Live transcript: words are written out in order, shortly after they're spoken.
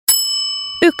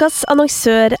Ukas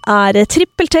annonsør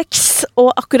TrippelTex, og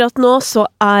akkurat nå så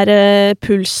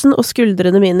pulsen og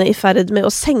skuldrene mine i ferd med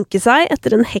å senke seg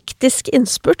etter en hektisk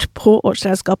innspurt på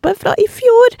årsregnskapet fra i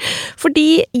fjor.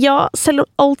 Fordi, ja, selv om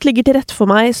alt ligger til rette for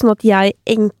meg, sånn at jeg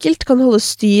enkelt kan holde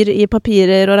styr i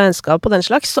papirer og regnskap og den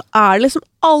slags, så det liksom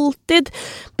alltid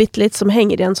bitte litt som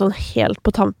henger igjen sånn helt på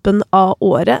tampen av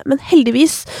året. Men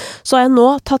heldigvis så har jeg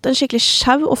nå tatt en skikkelig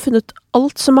sjau og funnet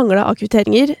alt som manglet av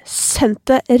kvitteringer, sendt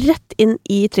det rett inn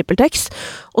i TrippelTex,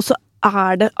 og så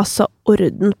det altså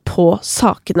orden på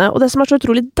sakene. Og det som så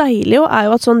utrolig deilig jo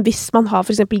jo at sånn, hvis man har for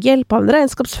eksempel hjelp av en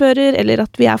regnskapsfører, eller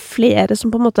at vi flere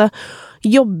som på en måte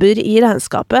jobber i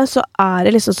regnskapet, så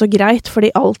det liksom så greit,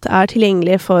 fordi alt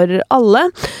tilgjengelig for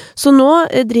alle. Så nå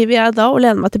driver jeg da og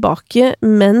lener meg tilbake,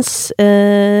 mens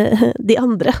de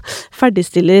andre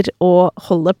ferdigstiller og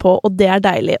holder på, og det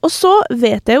deilig. Og så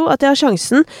vet jeg jo at jeg har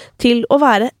sjansen til å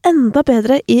være enda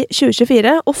bedre i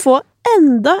 2024, og få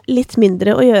enda litt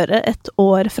mindre å gjøre et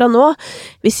år fra nå,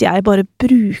 hvis jeg bare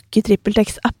bruker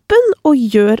TrippelTex-appen og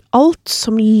gjør alt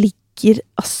som ligger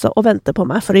altså å vente på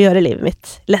meg for å gjøre livet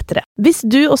mitt lettere. Hvis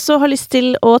du også har lyst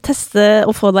til å teste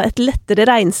og få deg et lettere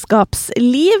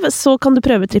regnskapsliv, så kan du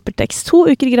prøve TrippelTex 2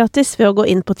 uker gratis ved å gå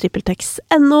inn på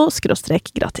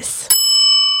trippeltex.no/gratis.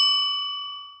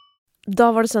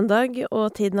 Da var det søndag, og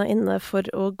tiden inne for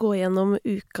å gå gjennom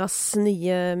ukas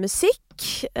nye musikk.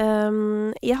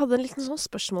 Jeg hadde en liten sånn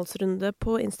spørsmålsrunde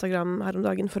på Instagram her om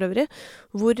dagen for øvrig,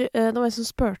 hvor det var en som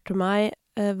spurte meg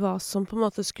hva som på en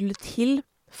måte skulle til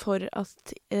for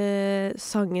at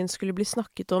sangen skulle bli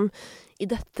snakket om i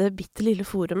dette bitte lille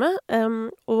forumet.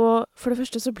 Og for det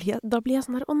første så blir jeg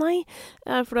sånn her, å nei,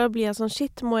 for da blir jeg sånn,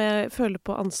 shit, må jeg føle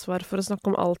på ansvar for å snakke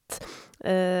om alt,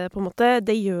 på en måte.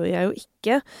 Det gjør jeg jo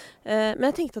ikke. Men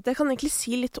jeg tenkte at jeg kan egentlig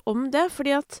si litt om det,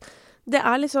 fordi at det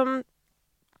liksom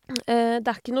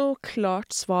det ikke noe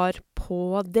klart svar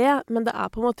på det, men det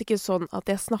på en måte ikke sånn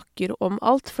at jeg snakker om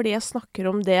alt, fordi jeg snakker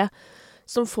om det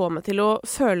som får meg til å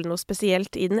føle noe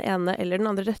spesielt i den ene eller den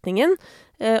andre retningen.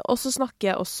 Og så snakker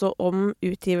jeg også om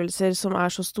utgivelser som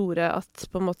så store at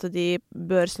på en måte de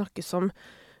bør snakkes om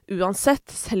uansett,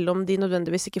 selv om de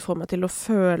nødvendigvis ikke får meg til å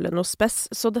føle noe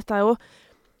spes. Så dette jo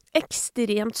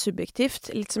ekstremt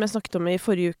subjektivt, litt som jeg snakket om i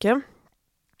forrige uke.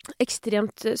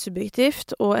 Ekstremt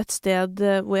subjektivt, og et sted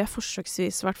hvor jeg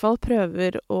forsøksvis i hvert fall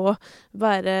prøver å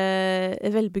være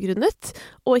velbegrunnet,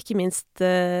 og ikke minst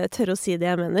tørre å si det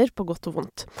jeg mener, på godt og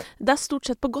vondt. Det stort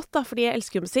sett på godt da, fordi jeg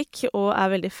elsker musikk, og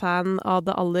veldig fan av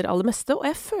det aller, aller meste, og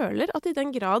jeg føler at i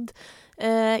den grad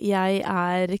jeg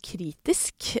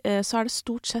kritisk, så det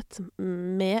stort sett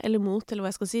med eller mot, eller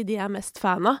hva jeg skal si, de jeg mest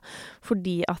fan av,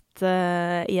 fordi at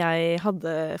jeg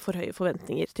hadde for høye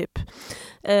forventninger, typ.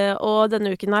 Og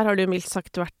denne uken her har det jo mildt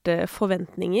sagt vært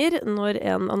forventninger når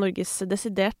en av Norges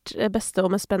desidert beste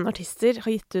og mest spennende artister har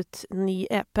gitt ut ny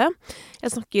EP.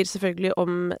 Jeg snakker selvfølgelig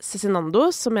om Cezinando,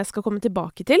 som jeg skal komme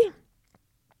tilbake til.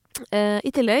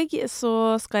 I tillegg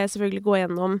så skal jeg selvfølgelig gå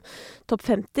gjennom topp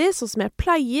 50, sånn som jeg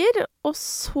pleier, og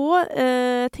så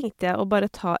tenkte jeg å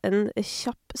bare ta en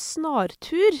kjapp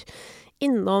snartur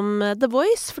innom The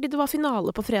Voice, fordi det var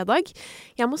finale på fredag.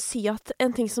 Jeg må si at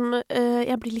en ting som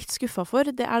jeg blir litt skuffet for,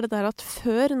 det det der at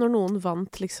før, når noen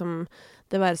vant liksom,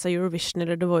 det være seg Eurovision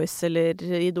eller The Voice eller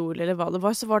Idol eller hva det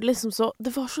var, så var det liksom så,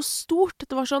 det var så stort,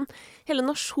 det var sånn, hele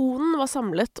nasjonen var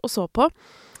samlet og så på,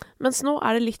 mens nå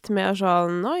det litt mer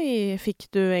sånn, oi, fikk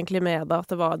du egentlig med deg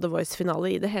at det var The Voice-finale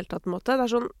i det hele tatt på en måte? Det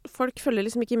sånn, folk følger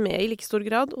liksom ikke med i like stor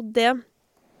grad, og det,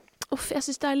 jeg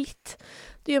synes det litt,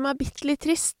 det gjør meg bitte litt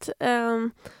trist,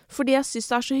 fordi jeg synes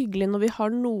det så hyggelig når vi har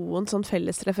noen sånn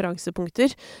felles referansepunkter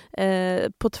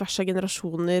på tvers av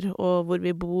generasjoner og hvor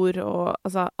vi bor og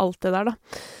altså alt det der da.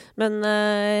 Men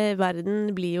verden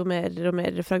blir jo mer og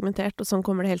mer fragmentert, og sånn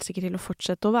kommer det helt sikkert til å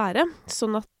fortsette å være.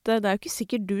 Sånn at det jo ikke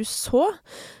sikkert du så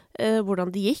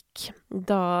hvordan det gikk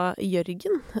da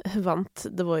Jørgen vant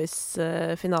The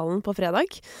Voice-finalen på fredag.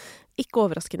 Ikke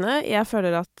overraskende. Jeg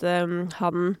føler at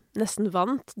han nesten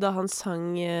vant da han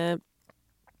sang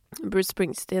Bruce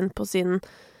Springsteen på sin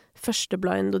første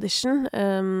blind audition.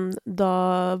 Da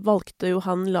valgte jo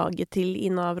han laget til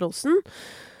Ina Wroldsen.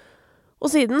 Og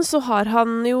siden så har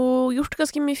han jo gjort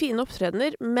ganske mye fine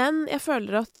opptredener, men jeg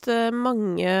føler at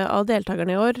mange av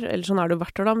deltakerne i år, eller sånn det jo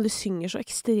hvert år da, men de synger så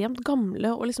ekstremt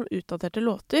gamle og liksom utdaterte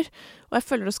låter. Og jeg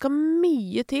føler det skal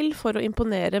mye til for å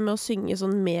imponere med å synge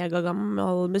sånn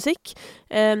megagammel musikk.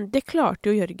 Det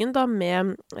klarte jo Jørgen da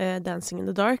med Dancing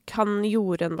in the Dark. Han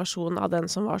gjorde en versjon av den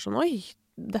som var sånn, oi,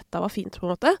 dette var fint på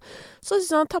en måte. Så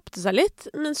synes han tappte seg litt,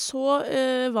 men så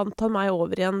vant han meg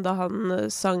over igjen da han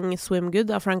sang Swim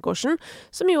Good av Frank Ocean,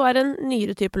 som jo en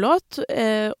nyere type låt,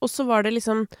 og så var det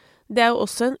liksom Det er jo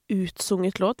også en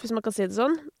utsunget låt, hvis man kan si det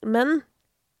sånn, men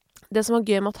det som var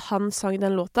gøy med at han sang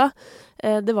den låta,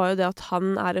 det var jo det at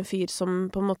han er en fyr som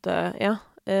på en måte,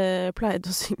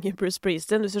 pleide å synge Bruce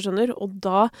Springsteen, hvis du skjønner, og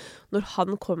da, når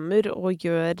han kommer og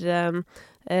gjør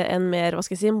en mer, hva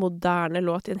skal jeg si, moderne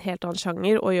låt i en helt annen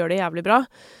sjanger, og gjør det jævlig bra,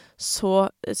 så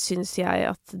synes jeg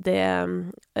at det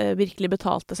virkelig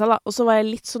betalte seg, da. Og så var jeg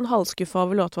litt sånn halvskuffa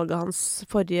over låtvalget hans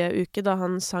forrige uke, da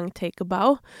han sang Take a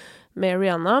Bow med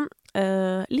Rihanna.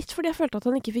 Litt fordi jeg følte at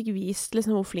han ikke fikk vist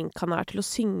liksom, hvor flink han er til å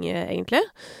synge, egentlig.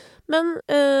 Men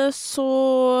så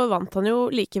vant han jo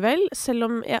likevel, selv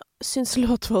om jeg synes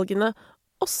låtvalgene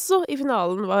også i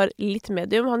finalen var litt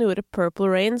medium. Han gjorde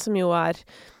Purple Rain, som jo er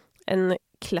en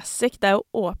classic. Det er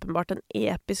jo åpenbart en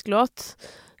episk låt,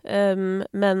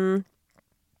 men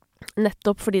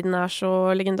nettopp fordi den er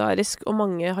så legendarisk, og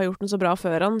mange har gjort den så bra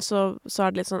før han, så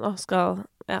er det litt sånn,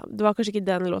 det var kanskje ikke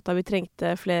den låta vi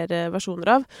trengte flere versjoner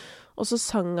av. Og så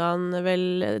sang han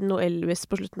vel noe Elvis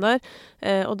på slutten der,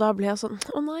 og da ble jeg sånn,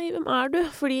 nei, hvem er du?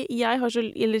 Fordi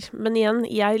men igjen,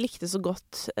 jeg likte så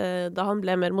godt da han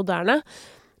ble mer moderne,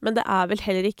 men det er vel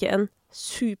heller ikke en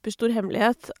superstor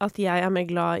hemmelighet at jeg er mer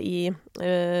glad i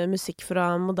musikk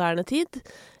fra moderne tid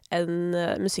enn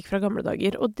musikk fra gamle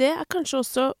dager. Og det er kanskje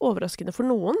også overraskende for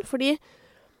noen, fordi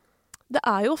det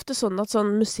er jo ofte sånn at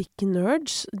sånn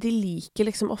musikk-nerds, de liker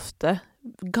liksom ofte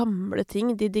gamle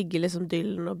ting. De digger liksom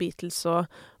Dylan og Beatles,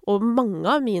 og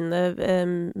mange av mine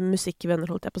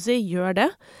musikkvenner, holdt jeg på å si, gjør det.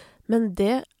 Men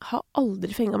det har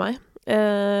aldri fengt meg.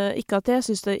 Ikke at jeg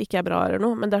synes det ikke er bra eller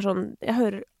noe, men det er sånn, jeg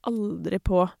hører aldri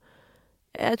på,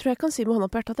 jeg tror jeg kan si med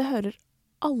hånda på hjertet at jeg hører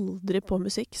aldri på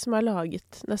musikk som er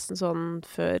laget nesten sånn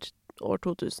før år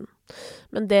 2000.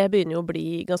 Men det begynner jo å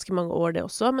bli ganske mange år det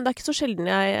også, men det er ikke så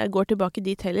sjelden jeg går tilbake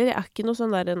dit heller. Jeg er ikke noe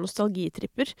sånn der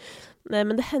nostalgitripper,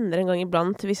 men det hender en gang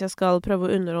iblant hvis jeg skal prøve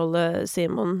å underholde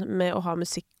Simon med å ha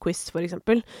musikkquiz for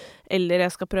eksempel, eller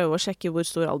jeg skal prøve å sjekke hvor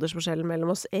stor aldersforskjellen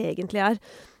mellom oss egentlig er,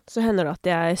 så hender det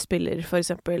at jeg spiller for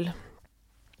eksempel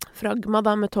Fragma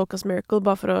da, med Talk Us Miracle,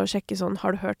 bare for å sjekke sånn,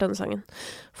 har du hørt denne sangen?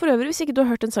 For øvrig, hvis ikke du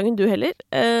har hørt den sangen du heller,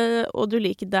 og du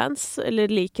liker dance,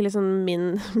 eller liker liksom min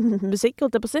musikk,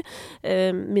 holdt jeg på å si,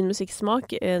 min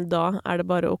musikksmak, da er det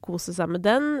bare å kose seg med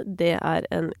den. Det er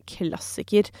en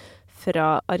klassiker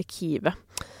fra arkivet.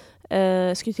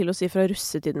 Skulle til å si fra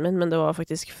russetiden min, men det var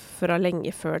faktisk fra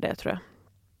lenge før det, tror jeg.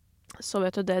 Så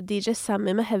vet du det, DJ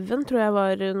Sammy med Heaven tror jeg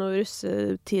var noe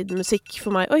russetidmusikk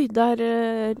for meg. Oi, der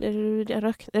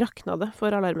rakna det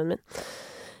for alarmen min.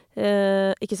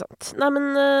 Ikke sant. Nei,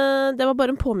 men det var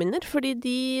bare en påminner, fordi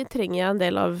de trenger jeg en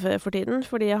del av for tiden.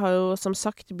 Fordi jeg har jo som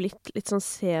sagt blitt litt sånn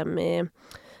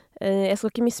jeg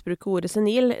skal ikke misbruke ordet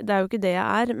senil, det er jo ikke det jeg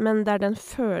er, men det er den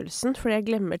følelsen, fordi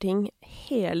jeg glemmer ting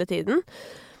hele tiden.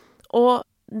 Og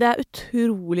det er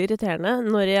utrolig irriterende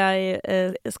når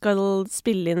jeg skal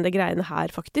spille inn det greiene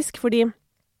her, faktisk. Fordi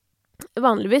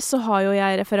vanligvis så har jo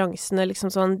jeg referansene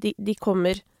liksom sånn, de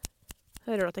kommer.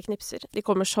 Hører du at jeg knipser? De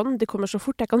kommer sånn, de kommer så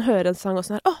fort. Jeg kan høre en sang og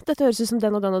sånn her, dette høres ut som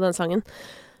den og den og den sangen.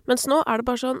 Mens nå er det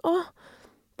bare sånn,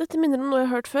 dette minner om noe jeg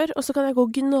har hørt før. Og så kan jeg gå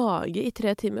og gnage i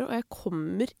 3 timer, og jeg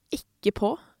kommer ikke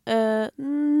på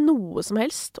noe som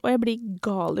helst. Og jeg blir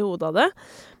gal i hodet av det.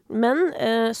 Men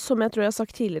som jeg tror jeg har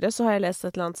sagt tidligere, så har jeg lest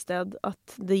et eller annet sted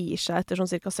at det gir seg etter sånn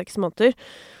cirka 6 måneder.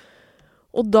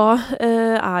 Og da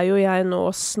er jo jeg nå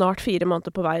snart 4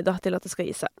 måneder på vei da, til at det skal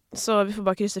gi seg. Så vi får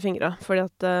bare krysse fingra, fordi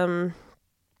at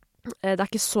det er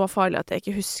ikke så farlig at jeg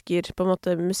ikke husker på en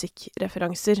måte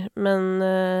musikkreferanser, men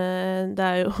det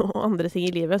er jo andre ting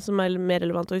i livet som er mer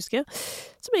relevant å huske,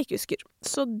 som jeg ikke husker.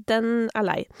 Så den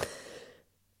er lei.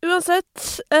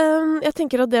 Uansett, jeg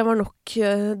tenker at det var nok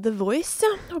The Voice, ja.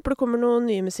 Håper det kommer noen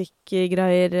nye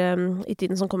musikkgreier i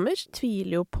tiden som kommer.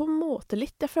 Tviler jo på en måte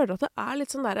litt. Jeg føler at det er litt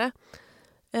sånn der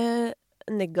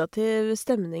negativ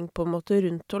stemning på en måte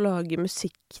rundt å lage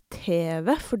musikk-TV,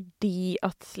 fordi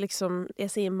at liksom, jeg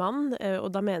sier mann,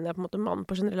 og da mener jeg på en måte mann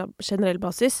på generell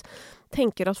basis,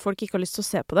 tenker at folk ikke har lyst til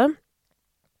å se på det.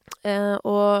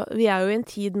 Og vi er jo i en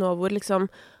tid nå hvor liksom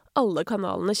alle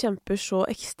kanalene kjemper så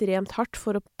ekstremt hardt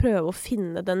for å prøve å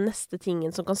finne den neste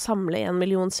tingen som kan samle 1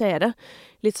 million seere.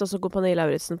 Litt sånn som Kompani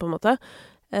Lauritzen på en måte.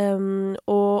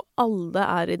 Og alle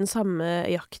er i den samme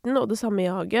jakten og det samme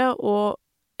jaget, og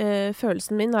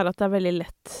følelsen min er at det er veldig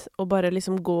lett å bare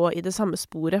liksom gå i det samme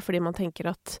sporet, fordi man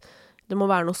tenker at det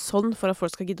må være noe sånn for at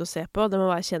folk skal gidde å se på. Det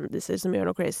må være kjendiser som gjør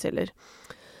noe crazy, eller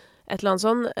et eller annet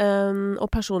sånn.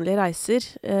 Og personlige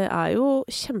reiser er jo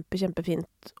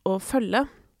kjempefint å følge.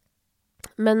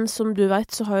 Men som du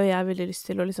vet, så har jo jeg veldig lyst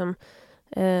til å liksom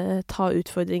ta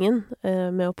utfordringen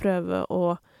med å prøve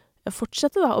å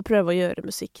fortsette da, å prøve å gjøre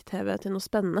musikk-TV til noe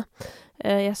spennende.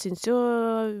 Jeg synes jo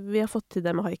vi har fått til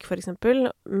det med Haik for eksempel,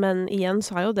 men igjen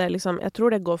så er jo det liksom, jeg tror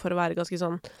det går for å være ganske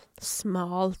sånn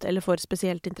smalt eller for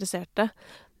spesielt interesserte.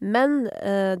 Men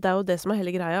det er jo det som er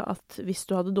hele greia, at hvis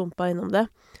du hadde dumpet innom det,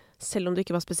 selv om du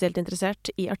ikke var spesielt interessert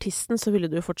i artisten, så ville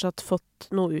du jo fortsatt fått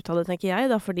noe ut av det, tenker jeg,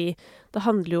 da, fordi det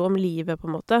handler jo om livet på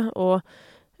en måte, og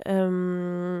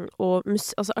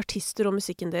altså artister og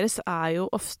musikken deres er jo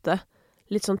ofte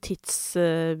litt sånn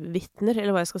tidsvitner,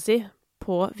 eller hva jeg skal si,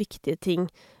 på viktige ting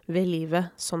ved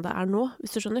livet som det er nå,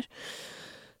 hvis du skjønner.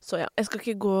 Så ja, jeg skal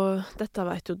ikke gå, dette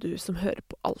vet jo du som hører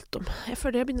på alt om. Jeg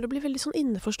føler jeg begynner å bli veldig sånn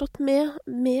innforstått med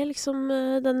liksom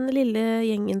den lille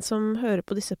gjengen som hører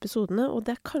på disse episodene, og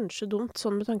det er kanskje dumt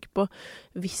sånn med tanke på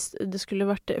hvis det skulle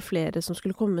vært flere som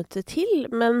skulle kommet til,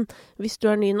 men hvis du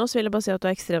er ny nå, så vil jeg bare si at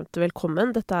du er ekstremt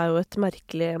velkommen. Dette er jo et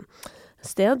merkelig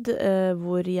sted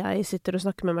hvor jeg sitter og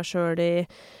snakker med meg selv i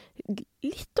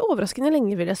litt overraskende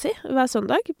lenge, vil jeg si, hver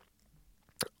søndag,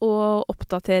 og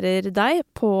oppdaterer deg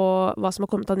på hva som har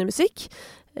kommet av ny musikk,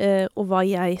 og hva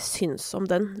jeg syns om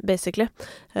den, basically.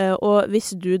 Og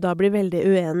hvis du da blir veldig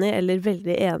uenig, eller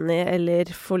veldig enig, eller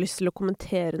får lyst til å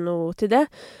kommentere noe til det,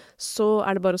 så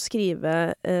er det bare å skrive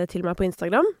til meg på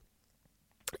Instagram.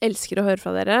 Elsker å høre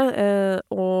fra dere,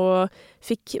 og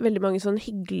fikk veldig mange sånne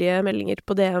hyggelige meldinger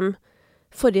på DM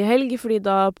forrige helg, fordi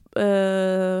da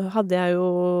hadde jeg jo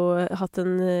hatt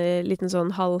en liten sånn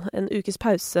en ukes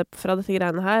pause fra dette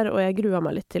greiene her, og jeg grua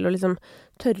meg litt til å liksom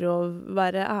tørre å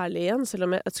være ærlig igjen, selv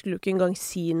om jeg skulle ikke engang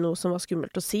si noe som var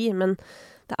skummelt å si, men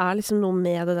det er liksom noe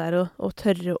med det der å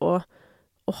tørre å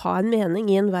ha en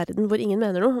mening i en verden hvor ingen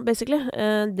mener noe, basically.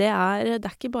 Det er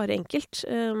ikke bare enkelt.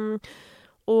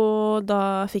 Og da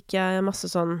fikk jeg masse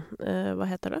sånn,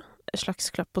 hva heter det? Et slags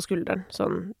klapp på skulderen,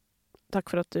 sånn takk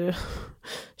for at du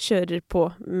kjører på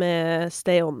med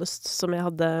Stay Honest, som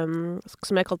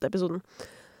jeg kalte episoden.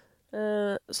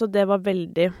 Så det var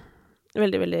veldig,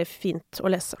 veldig, veldig fint å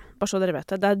lese. Bare så dere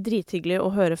vet det. Det er drithyggelig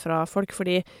å høre fra folk,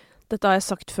 fordi dette har jeg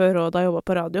sagt før, og da jeg jobbet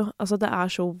på radio. Altså, det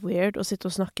er så weird å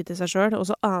sitte og snakke til seg selv, og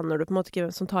så aner du på en måte ikke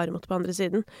hvem som tar imot på andre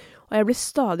siden. Og jeg blir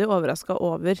stadig overrasket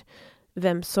over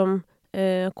hvem som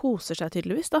koser seg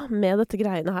tydeligvis da, med dette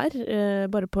greiene her,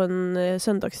 bare på en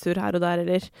søndagstur her og der,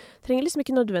 eller trenger liksom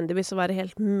ikke nødvendigvis å være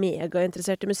helt mega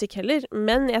interessert i musikk heller,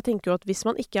 men jeg tenker jo at hvis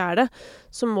man ikke er det,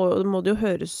 så må det jo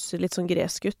høres litt sånn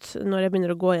gresk ut når jeg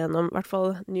begynner å gå gjennom, i hvert fall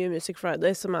New Music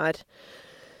Friday, som er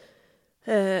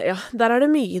ja, der er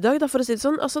det mye i dag da, for å si det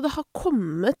sånn. Altså,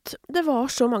 det var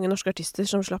så mange norske artister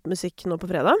som slapp musikk nå på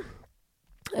fredag.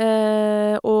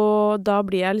 Og da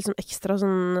blir jeg liksom ekstra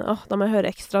sånn, da må jeg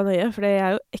høre ekstra nøye, for jeg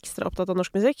er jo ekstra opptatt av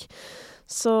norsk musikk.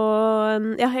 Så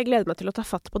ja, jeg gleder meg til å ta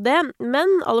fatt på det.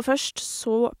 Men aller først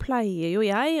så pleier jo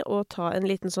jeg å ta en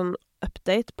liten sånn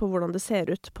update på hvordan det ser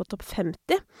ut på topp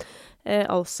 50.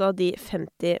 Altså de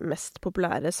 50 mest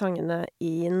populære sangene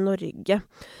i Norge.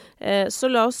 Så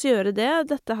la oss gjøre det.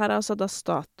 Dette her er altså da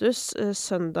status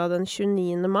søndag den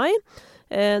 29. mai.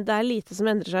 Det er lite som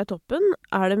endrer seg i toppen.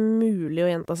 Er det mulig å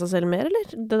gjenta seg selv mer, eller?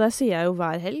 Det der sier jeg jo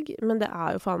hver helg, men det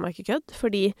er jo faen meg ikke kødd,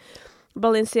 fordi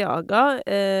Balenciaga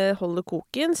holder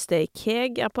koken, Stay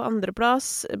Keg er på 2. plass,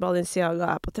 Balenciaga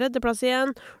er på 3. plass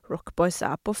igjen, Rockboys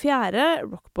er på 4.,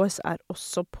 Rockboys er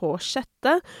også på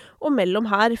 6., og mellom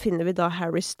her finner vi da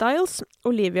Harry Styles,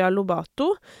 Olivia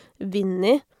Lobato,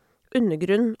 Vinnie,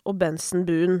 Undergrunn og Benson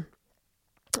Boone.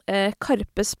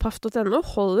 Karpespaff.no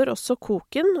holder også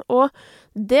koken, og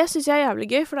det synes jeg er jævlig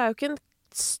gøy, for det er jo ikke en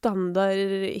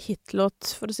standard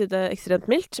hitlåt, for å si det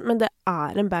ekstremt mildt, men det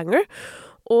er en banger,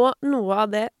 og noe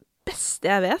av det beste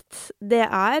jeg vet, det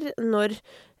er når,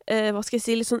 hva skal jeg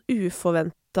si, litt sånn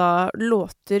uforventet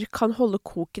låter kan holde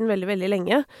koken veldig, veldig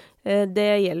lenge. Det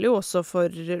gjelder jo også for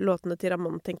låtene til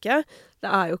Ramón, tenker jeg.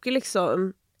 Det er jo ikke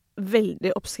liksom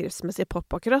veldig oppskriftsmessig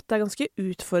pop akkurat. Det er ganske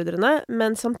utfordrende,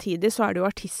 men samtidig så er det jo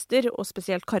artister, og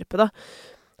spesielt Karpe da,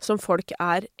 som folk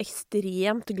er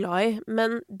ekstremt glad i,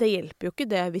 men det hjelper jo ikke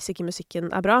det hvis ikke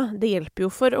musikken er bra. Det hjelper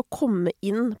jo for å komme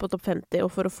inn på topp 50,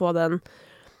 og for å få den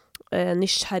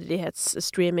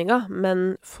nysgjerrighetsstreaminga,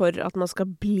 men for at man skal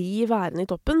bli værende i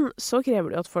toppen, så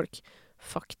krever det jo at folk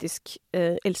faktisk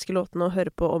elsker låtene og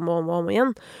hører på om og om og om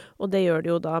igjen, og det gjør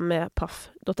det jo da med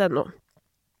paff.no.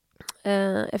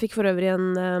 Jeg fikk for øvrig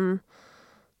en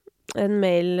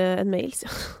mail,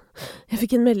 jeg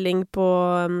fikk en melding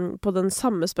på den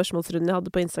samme spørsmålsrunden jeg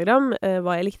hadde på Instagram,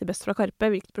 hva jeg likte best fra Karpe,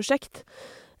 hvilket prosjekt,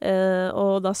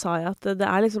 og da sa jeg at det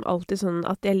er liksom alltid sånn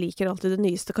at jeg liker alltid det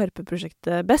nyeste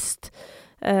Karpe-prosjektet best.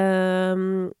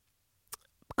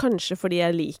 kanskje fordi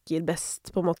jeg liker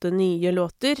best på en måte nye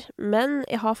låter, men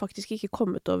jeg har faktisk ikke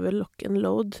kommet over Lock and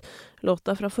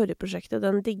Load-låta fra forrige prosjektet.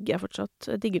 Den digger jeg fortsatt.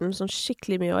 Jeg digger den sånn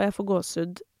skikkelig mye, og jeg får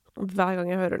gåsehud hver gang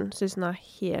jeg hører den. Synes den er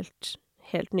helt,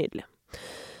 helt nydelig.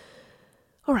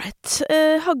 Alright.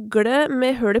 Hagle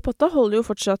med høl i potta holder jo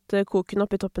fortsatt koken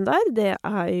opp i toppen der. Det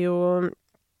er jo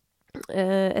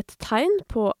et tegn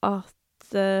på at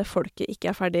folket ikke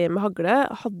er ferdig med hagle.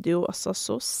 Hadde jo altså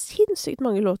så sinnssykt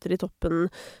mange låter i toppen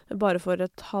bare for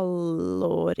et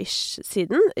halvår-ish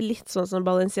siden. Litt sånn som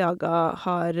Balenciaga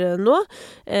har nå.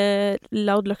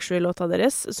 Loud Luxury-låta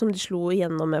deres, som de slo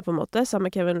igjennom med på en måte, sammen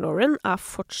med Kevin Lauren, er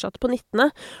fortsatt på 19.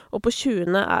 Og på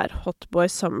 20. er Hot Boy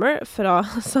Summer fra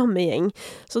samme gjeng.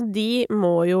 Så de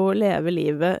må jo leve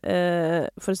livet,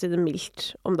 for å si det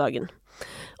mildt, om dagen.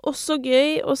 Også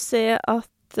gøy å se at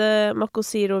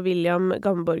Makosir og William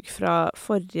Gamborg fra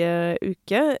forrige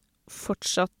uke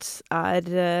fortsatt er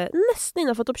nesten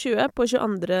innenfor topp 20 på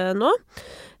 22. nå.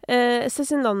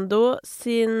 Cezinando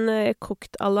sin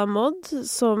Cooked à la mode,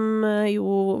 som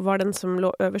jo var den som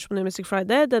lå øverst på New Music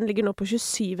Friday, den ligger nå på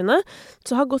 27.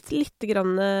 Så har gått litt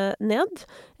grann ned.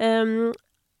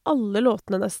 Alle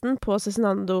låtene nesten på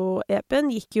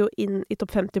Cezinando-EPen gikk jo inn i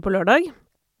topp 50 på lørdag.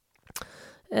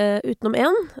 Utenom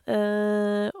en,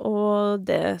 og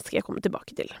det skal jeg komme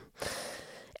tilbake til.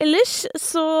 Ellers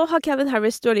så har Calvin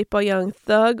Harris, Dua Lipa og Young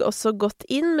Thug også gått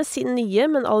inn med sin nye,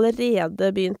 men allerede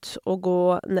begynt å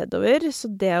gå nedover,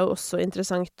 så det er jo også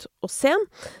interessant å se.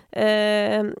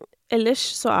 Ellers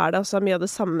så er det altså mye av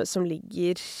det samme som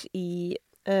ligger i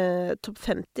topp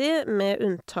 50, med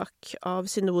unntak av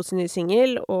Synne Wu sin nye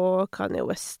single og Kanye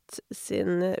West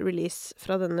sin release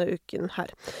fra denne uken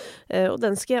her. Og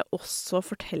den skal jeg også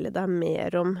fortelle deg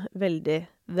mer om veldig,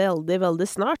 veldig, veldig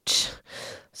snart.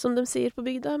 Som de sier på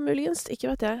bygda, muligens.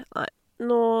 Ikke vet jeg. Nei,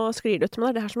 nå sklir det ut. Men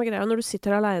det er det her som er greia. Når du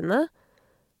sitter alene,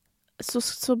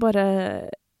 så bare...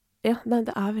 Ja, det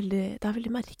er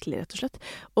veldig merkelig, rett og slett.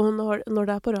 Og når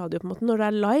det er på radio, på en måte, når det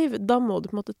er live, da må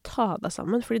du på en måte ta deg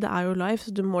sammen, fordi det er jo live,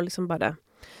 så du må liksom bare,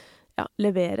 ja,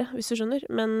 levere, hvis du skjønner.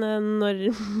 Men når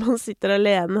man sitter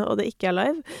alene, og det ikke er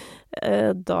live,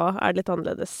 da er det litt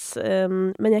annerledes.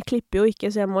 Men jeg klipper jo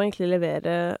ikke, så jeg må egentlig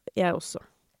levere, jeg også.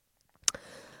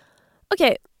 Ok,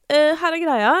 her er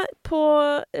greia. På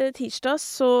tirsdag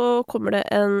så kommer det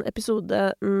en episode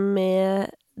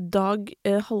med Dag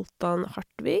Halvdan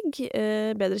Hartvig,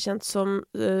 bedre kjent som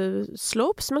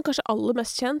Slopes, men kanskje aller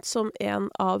mest kjent som en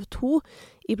av 2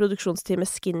 i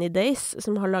produksjonsteamet Skinny Days,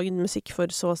 som har laget musikk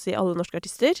for så å si alle norske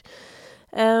artister.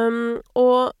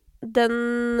 Og den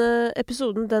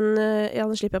episoden, den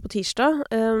slipper jeg på tirsdag.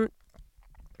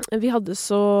 Vi hadde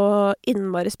så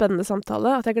innmari spennende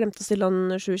samtale at jeg glemte å stille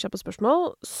han 7 kjappe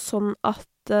spørsmål, sånn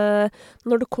at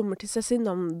når det kommer til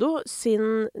Cezinando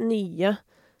sin nye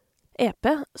EP,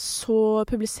 så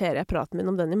publiserer jeg praten min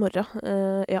om den i morgen.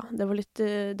 Ja, det var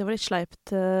litt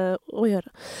sleipt å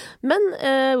gjøre. Men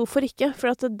hvorfor ikke?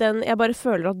 For at jeg bare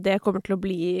føler at det kommer til å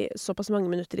bli såpass mange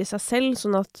minutter i seg selv,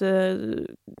 sånn at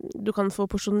du kan få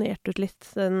porsjonert ut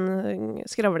litt den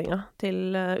skravlinga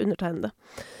til undertegnede.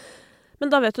 Men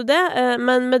da vet du det.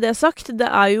 Men med det sagt, det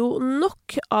er jo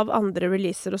nok av andre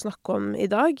releaser å snakke om i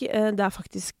dag. Det er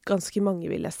faktisk ganske mange,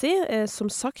 vil jeg si. Som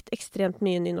sagt, ekstremt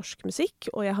mye ny norsk musikk,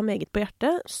 og jeg har meget på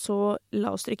hjertet, så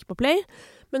la oss trykke på play.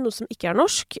 Men noe som ikke er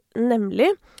norsk,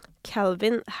 nemlig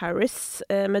Calvin Harris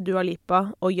med Dua Lipa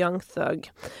og Young Thug.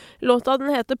 Låta den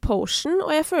heter Potion,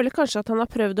 og jeg føler kanskje at han har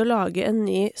prøvd å lage en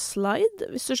ny slide,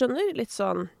 hvis du skjønner. Litt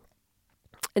sånn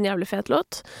en jævlig fet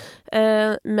låt,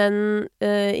 men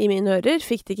i mine ører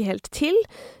fikk det ikke helt til.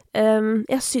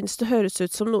 Jeg synes det høres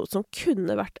ut som noe som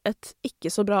kunne vært et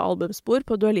ikke så bra albumspor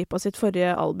på Dua Lipa sitt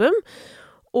forrige album,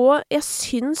 og jeg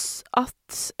synes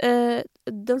at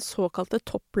den såkalte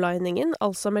topliningen,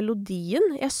 altså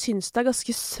melodien, jeg synes det er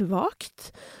ganske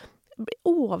svagt,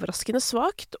 overraskende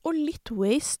svagt, og litt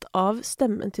waste av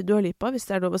stemmen til Dua Lipa, hvis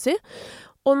det er lov å si.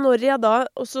 Og når jeg da,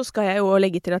 og så skal jeg jo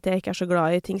legge til at jeg ikke er så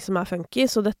glad i ting som er funky,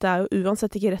 så dette er jo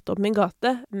uansett ikke rett opp min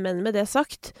gate, men med det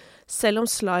sagt, selv om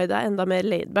Slide er enda mer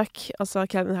laidback, altså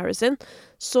Calvin Harris sin,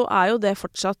 så er jo det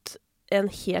fortsatt en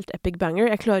helt epic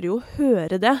banger. Jeg klarer jo å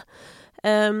høre det.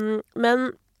 Men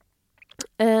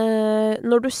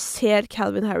når du ser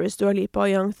Calvin Harris, Dua Lipa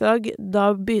og Young Thug,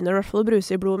 da begynner det i hvert fall å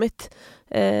bruse i blodet mitt.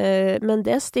 Men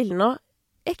det stilner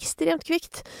ekstremt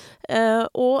kvikt.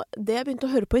 Og det jeg begynte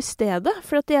å høre på i stedet,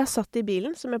 for at jeg satt i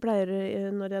bilen, som jeg pleier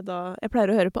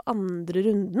å høre på andre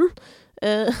runden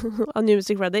av New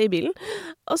Music Friday i bilen,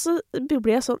 og så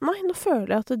blir jeg sånn, nei, nå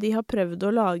føler jeg at de har prøvd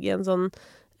å lage en sånn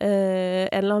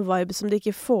en eller annen vibe som de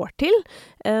ikke får til.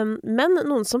 Men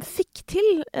noen som fikk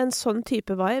til en sånn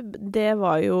type vibe, det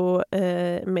var jo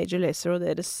Major Lazer og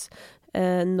deres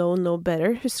No No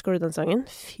Better. Husker du den sangen?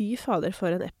 Fy fader,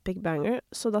 for en epic banger.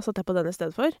 Så da satt jeg på den i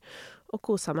stedet for, og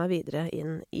koset meg videre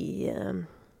inn i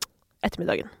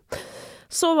ettermiddagen.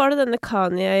 Så var det denne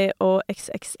Kanye og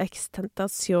XXX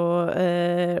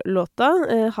Tentacion-låta.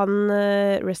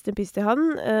 Rest in peace til han,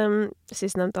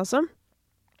 sistnevnt altså.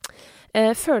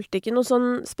 Følte ikke noe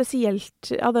sånn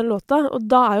spesielt av den låta, og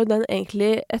da jo den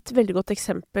egentlig et veldig godt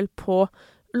eksempel på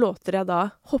låter jeg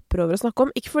da hopper over å snakke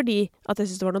om. Ikke fordi at jeg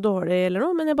synes det var noe dårlig eller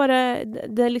noe, men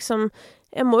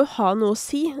jeg må jo ha noe å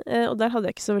si, og der hadde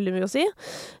jeg ikke så veldig mye å si.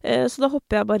 Så da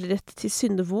hopper jeg bare rett til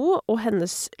Synne Vo og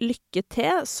hennes Lykke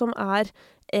Te, som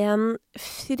en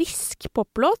frisk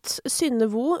poplåt.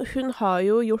 Synne Vo, hun har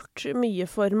jo gjort mye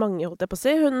for mange, holdt jeg på å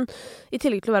si. Hun, i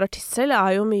tillegg til å være artist selv,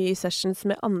 jo mye i sessions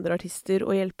med andre artister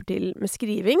og hjelper til med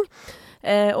skriving.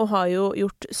 Og har jo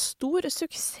gjort stor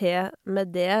suksess med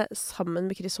det sammen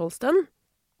med Chris Holsten.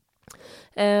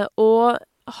 Og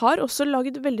har også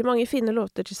laget veldig mange fine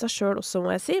låter til seg selv også, må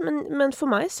jeg si. Men for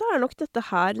meg så nok dette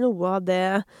her noe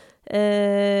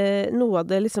av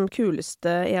det liksom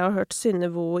kuleste jeg har hørt Synne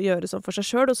Vo gjøre sånn for seg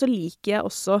selv. Og så liker jeg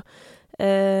også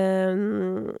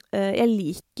jeg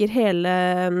liker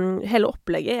hele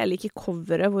opplegget. Jeg liker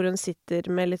coveret hvor hun sitter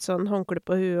med litt sånn håndkle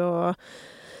på huet og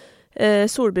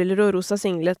solbriller og rosa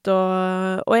singlet,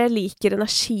 og jeg liker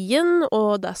energien,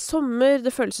 og det sommer,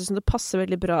 det føles som det passer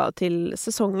veldig bra til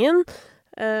sesongen,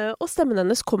 og stemmen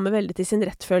hennes kommer veldig til sin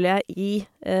rett, føler jeg, i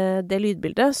det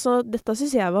lydbildet, så dette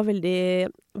synes jeg var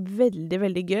veldig, veldig,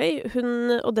 veldig gøy.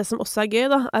 Og det som også gøy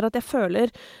da, at jeg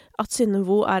føler at Synne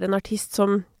Vo en artist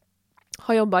som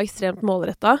har jobbet ekstremt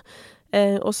målrettet,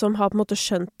 og som har på en måte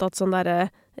skjønt at sånn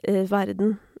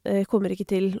verden kommer ikke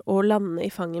til å lande i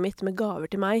fanget mitt med gaver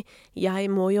til meg. Jeg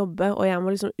må jobbe, og jeg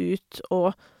må liksom ut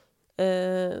og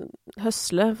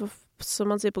høsle,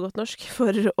 som man sier på godt norsk, for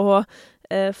å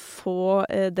få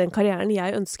den karrieren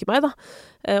jeg ønsker meg, da.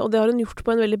 Og det har hun gjort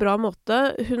på en veldig bra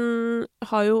måte. Hun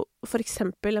har jo, for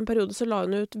eksempel, en periode så la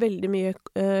hun ut veldig mye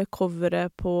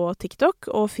covere på TikTok,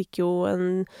 og fikk jo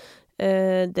en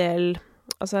del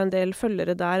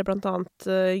følgere der, blant annet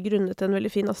grunnet en veldig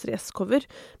fin Astrid S-cover,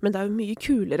 men det jo mye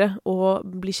kulere å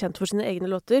bli kjent for sine egne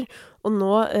låter, og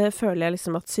nå føler jeg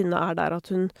liksom at Synne der,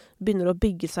 at hun begynner å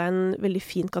bygge seg en veldig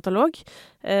fin katalog,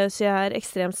 så jeg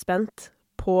ekstremt spent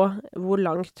på hvor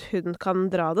langt hun kan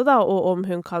dra det da, og om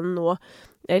hun kan nå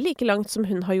like langt som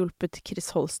hun har hjulpet Chris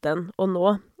Holsten, og nå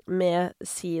med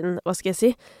sin, hva skal jeg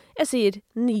si? Jeg sier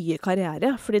nye karriere,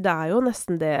 fordi det jo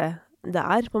nesten det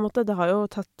på en måte. Det har jo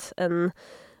tatt i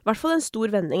hvert fall en stor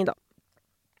vending, da.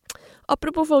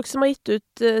 Apropos folk som har gitt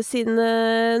ut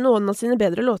noen av sine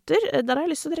bedre låter, der har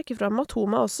jeg lyst til å trekke fram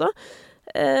Matoma også.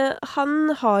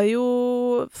 Han har jo,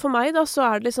 for meg da,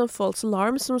 så det liksom False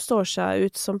Alarm som står seg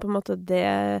ut som på en måte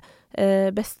det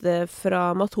beste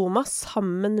fra Matoma,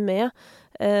 sammen med,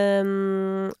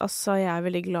 altså jeg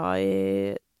veldig glad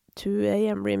i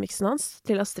 2AM-remixen hans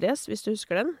til Astrid S, hvis du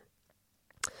husker den.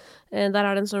 Der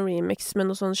det en sånn remix med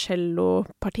noe sånn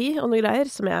cello-parti og noe greier,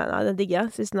 som det digger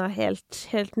jeg, synes den helt,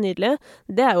 helt nydelig.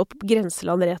 Det jo på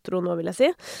grenseland retro nå, vil jeg si.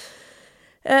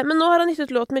 Men nå har han gitt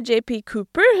ut låt med JP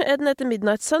Cooper, den heter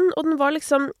Midnight Sun, og den var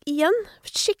liksom, igjen,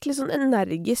 skikkelig sånn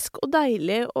energisk og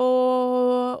deilig,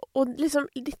 og liksom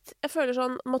litt, jeg føler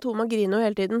sånn, Matoma griner jo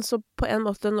hele tiden, så på en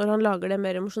måte når han lager det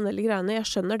mer emosjonelle greiene, jeg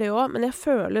skjønner det også, men jeg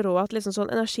føler også at liksom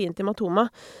sånn energien til Matoma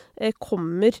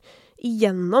kommer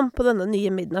igjennom på denne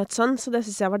nye Midnight Sun, så det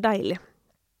synes jeg var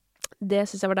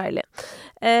deilig.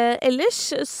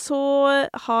 Ellers så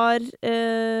har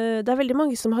det veldig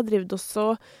mange som har drevet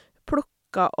også plukka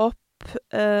opp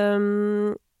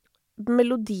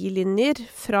melodilinjer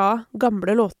fra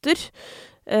gamle låter,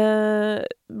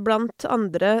 blant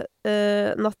andre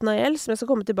Nathaniel, som jeg skal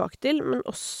komme tilbake til, men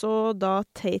også da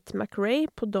Tate McRae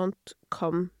på Don't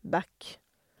Come Back.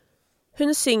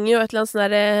 Hun synger jo et eller annet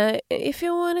sånn der If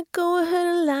you wanna go ahead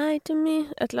and lie to me,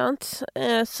 et eller annet,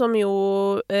 som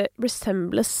jo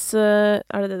resembles, det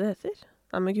heter?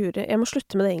 Nei, men guri, jeg må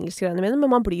slutte med det engelskgreiene mine,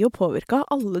 men man blir jo påvirket.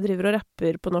 Alle driver og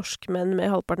rapper på norsk, men med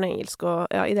halvparten engelsk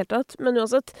og, ja, i det hele tatt. Men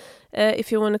uansett,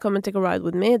 If you wanna come and take a ride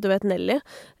with me, du vet Nelly.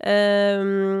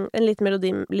 En liten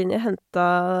melodilinje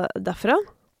hentet derfra.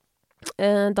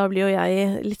 Da blir jo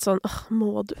jeg litt sånn,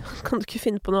 må du? Kan du ikke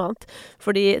finne på noe annet?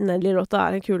 Fordi Nelly-låta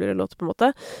en kulere låt på en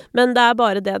måte. Men det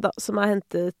bare det da, som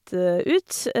hentet ut.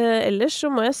 Ellers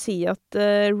så må jeg si at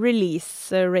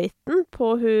release-raten på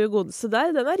hun godeste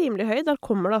der, den rimelig høy. Der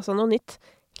kommer det altså noe nytt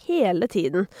hele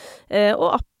tiden. Og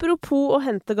apropos å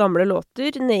hente gamle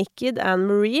låter, Naked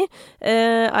Anne-Marie,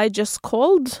 I Just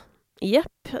Called.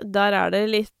 Jepp, der er det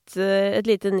et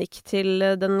lite nikk til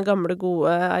den gamle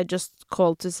gode I Just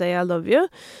Called to Say I Love You.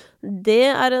 Det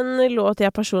er en låt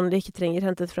jeg personlig ikke trenger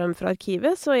hentet frem fra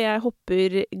arkivet, så jeg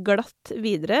hopper glatt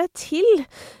videre til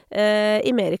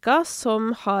Amerika,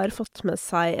 som har fått med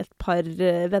seg et par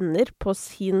venner på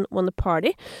sin Wanna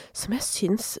Party, som jeg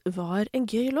syns var en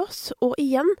gøy låt. Og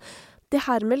igjen, det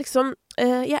her med liksom,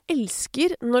 jeg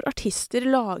elsker når artister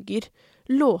lager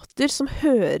låter som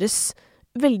høres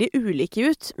veldig ulike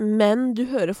ut, men du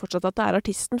hører fortsatt at det er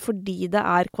artisten fordi det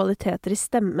er kvaliteter i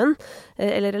stemmen,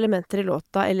 eller elementer i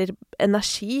låta, eller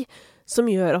energi, som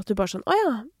gjør at du bare sånn,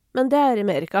 åja, men det er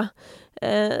Amerika.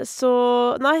 Så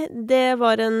nei, det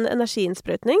var en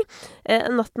energiinnsprøytning.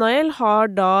 Nathaniel har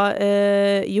da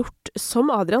gjort, som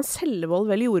Adrian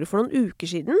Sellevold vel gjorde for noen uker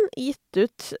siden, gitt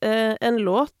ut en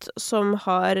låt som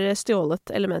har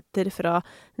stjålet elementer fra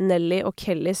Nelly og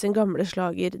Kelly sin gamle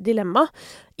slager Dilemma.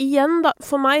 Igjen da,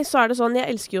 for meg så er det sånn, jeg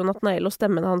elsker jo Nathaniel og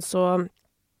stemmen hans og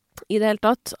i det hele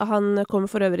tatt. Han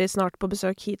kommer for øvrig snart på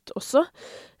besøk hit også.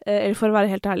 Eller for å være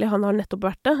helt ærlig, han har nettopp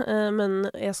vært det, men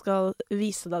jeg skal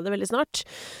vise deg det veldig snart.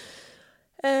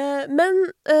 Men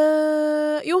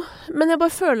jeg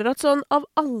bare føler at sånn, av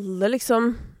alle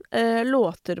liksom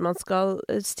låter man skal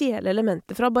stjele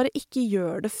elementer fra, bare ikke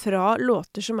gjør det fra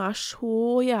låter som er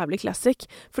så jævlig classic.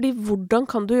 Fordi hvordan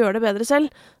kan du gjøre det bedre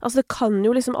selv? Altså, det kan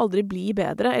jo liksom aldri bli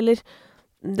bedre, eller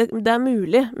det er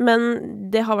mulig, men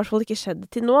det har i hvert fall ikke skjedd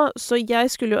til nå, så jeg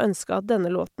skulle jo ønske at denne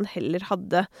låten heller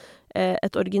hadde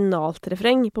et originalt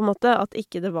refreng, på en måte, at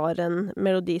ikke det var en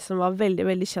melodi som var veldig,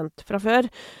 veldig kjent fra før,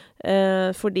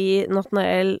 fordi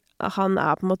Nathaniel, han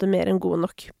er på en måte mer enn god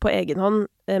nok på egen hånd,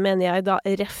 mener jeg da,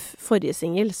 ref forrige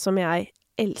single, som jeg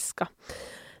elsket.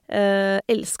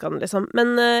 Elsker den liksom.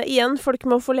 Men igjen, folk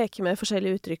må få leke med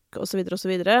forskjellige uttrykk og så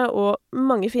videre, og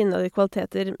mange fine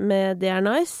kvaliteter med det er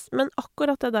nice, men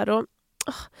akkurat det der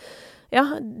ja,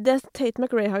 det Tate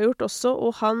McRae har gjort også,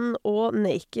 og han og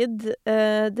Naked,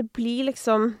 det blir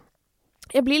liksom,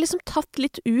 jeg blir liksom tatt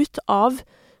litt ut av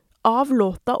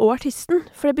låta og artisten,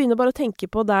 for jeg begynner bare å tenke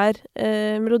på der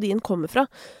melodien kommer fra.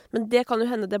 Men det kan jo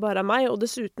hende det bare er meg, og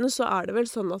dessuten så er det vel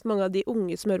sånn at mange av de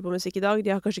unge som hører på musikk i dag,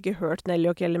 de har kanskje ikke hørt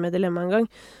Nelly og Kelly med Dilemma engang,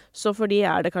 så for de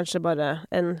er det kanskje bare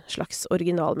en slags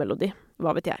originalmelodi.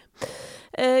 Hva vet jeg.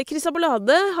 Chris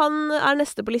Abolade, han er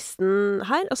neste på listen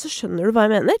her. Altså, skjønner du hva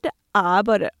jeg mener? Det er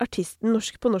bare artisten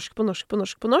norsk på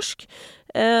norsk.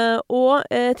 Og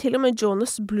til og med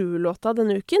Jonas Blue-låta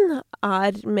denne uken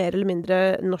er mer eller mindre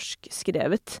norsk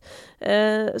skrevet.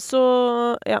 Så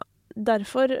ja,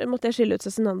 derfor måtte jeg skille ut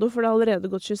Cezinando, for det har allerede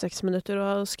gått 26 minutter,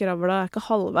 og skravla er ikke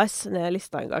halvveis ned i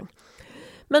lista en gang.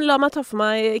 Men la meg ta for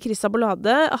meg Chris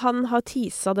Abolade. Han har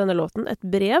teaset denne låten et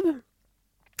brev,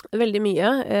 veldig mye,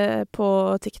 på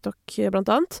TikTok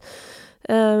blant annet.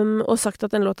 Og sagt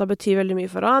at den låta betyr veldig mye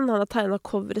for han. Han har tegnet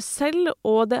coveret selv,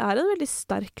 og det er en veldig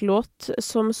sterk låt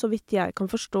som, så vidt jeg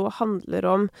kan forstå, handler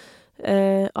om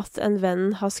at en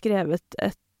venn har skrevet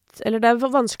eller det er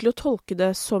vanskelig å tolke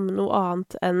det som noe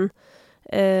annet enn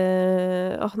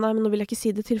nei, men nå vil jeg ikke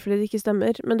si det tilfellet det ikke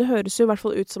stemmer, men det høres jo i hvert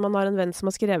fall ut som han har en venn som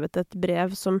har skrevet et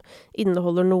brev som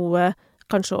inneholder noe,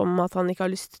 kanskje om at han ikke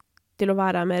har lyst til å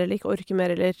være her mer, eller ikke orke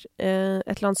mer, eller et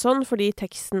eller annet sånn, fordi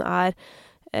teksten er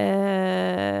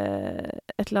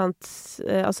et eller annet,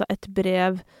 altså et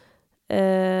brev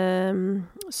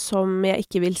som jeg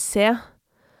ikke vil se.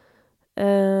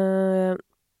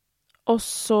 Og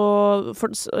så,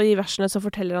 i versene så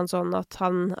forteller han sånn at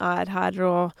han er her,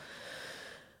 og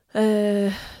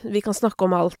vi kan snakke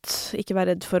om alt, ikke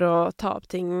være redd for å ta opp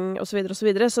ting, og så videre, og så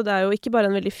videre. Så det er jo ikke bare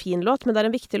en veldig fin låt, men det er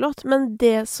en viktig låt. Men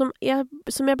det som jeg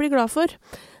blir glad for,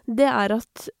 det er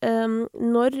at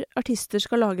når artister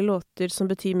skal lage låter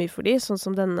som betyr mye for de, sånn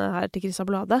som denne her til Chris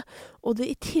Abolade, og det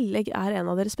i tillegg er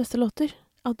en av deres beste låter,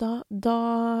 ja, da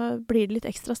blir det litt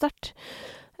ekstra sterkt.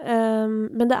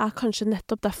 Men det er kanskje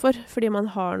nettopp derfor, fordi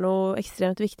man har noe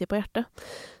ekstremt viktig på hjertet.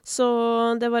 Så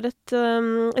det var et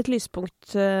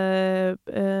lyspunkt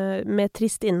med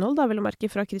trist innhold, da, vil jeg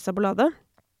merke, fra Chris Abolade.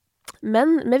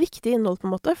 Men med viktig innhold, på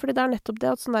en måte, fordi det er nettopp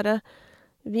det at sånn derre,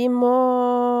 vi må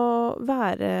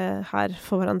være her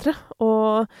for hverandre,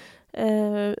 og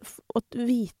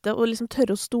vite og liksom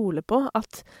tørre å stole på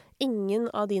at ingen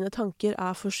av dine tanker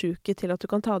er for syke til at du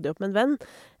kan ta det opp med en venn.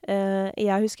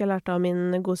 Jeg husker jeg lærte av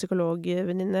min gode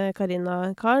psykologvenninne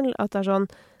Karina Karl at det er sånn,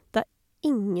 det er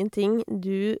ingenting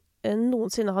du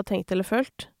noensinne har tenkt eller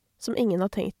følt som ingen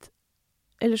har tenkt,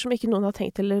 eller som ikke noen har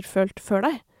tenkt eller følt før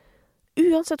deg.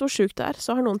 uansett hvor sjukt det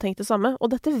så har noen tenkt det samme.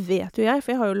 Og dette vet jo jeg,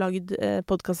 for jeg har jo laget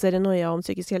podcastserien Noia om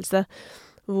psykisk helse,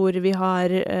 hvor vi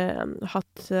har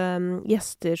hatt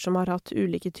gjester som har hatt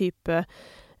ulike typer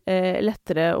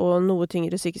lettere og noe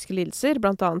tyngre psykiske lidelser,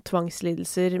 blant annet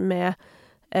tvangslidelser med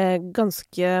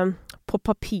ganske på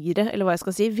papiret, eller hva jeg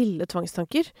skal si, ville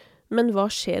tvangstanker. Men hva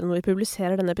skjer når vi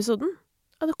publiserer denne episoden?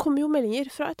 Ja, det kommer jo meldinger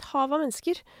fra et hav av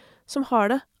mennesker som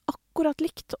har det akkurat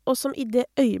likt, og som i det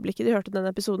øyeblikket de hørte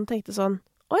denne episoden tenkte sånn,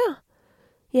 åja,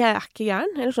 jeg ikke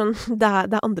gæren, eller sånn, det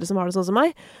er andre som har det sånn som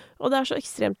meg. Og det så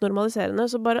ekstremt normaliserende,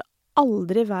 så bare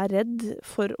aldri vær redd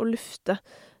for å lufte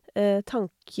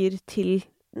tanker til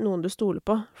noen du stoler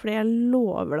på. Fordi jeg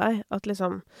lover deg at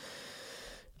liksom,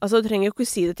 altså du trenger jo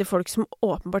ikke si det til folk som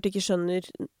åpenbart ikke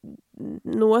skjønner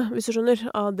noe, hvis du skjønner,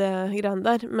 av det greiene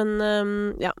der. Men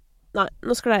ja, nei,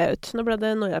 nå sklei jeg ut. Nå ble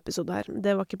det noe episode her.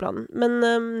 Det var ikke planen.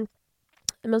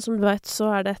 Men som du vet, så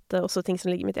dette også ting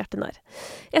som ligger mitt hjerte nær.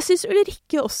 Jeg synes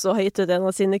Ulrikke også har gitt ut en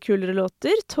av sine kulere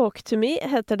låter. Talk to me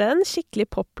heter den.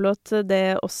 Skikkelig poplåt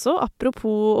det også.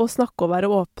 Apropos å snakke og være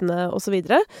åpne og så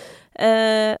videre.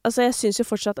 Altså jeg synes jo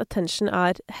fortsatt Attention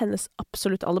hennes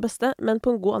absolutt aller beste, men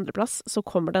på en god andreplass så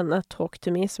kommer denne Talk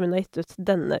to me som hun har gitt ut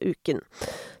denne uken.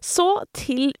 Så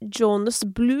til Jonas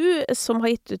Blue som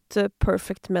har gitt ut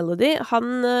Perfect Melody.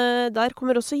 Der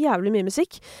kommer også jævlig mye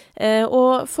musikk.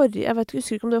 Og jeg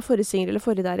husker ikke om det var forrige single eller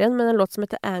forrige der igjen, men en låt som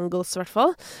heter Angles i hvert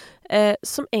fall.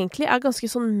 Som egentlig ganske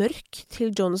sånn mørk til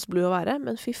Jonas Blue å være,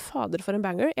 men fy fader for en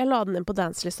banger. Jeg la den inn på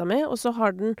danselista mi, og så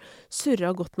har den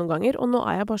surret godt noen ganger, og nå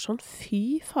jeg bare sånn,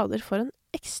 fy fader for en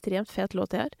ekstremt fet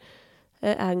låt det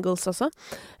Angles altså.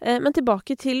 Men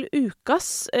tilbake til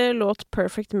ukas låt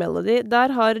Perfect Melody.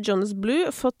 Der har Jonas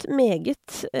Blue fått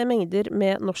meget mengder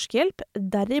med norskhjelp,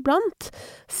 deriblant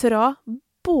fra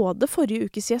både forrige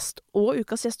ukes gjest og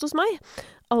ukas gjest hos meg.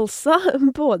 Altså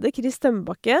både Chris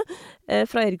Tømbakke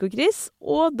fra Erik og Chris,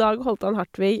 og Dag Holtan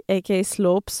Hartvig, a.k.a.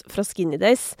 Slopes fra Skinny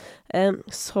Days,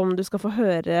 som du skal få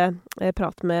høre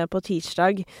prate med på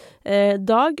tirsdag.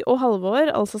 Dag og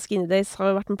Halvor, altså Skinny Days, har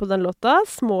jo vært med på den låta.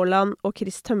 Småland og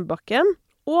Chris Tømbakke.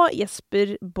 Og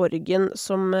Jesper Borgen,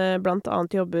 som blant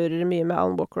annet jobber mye med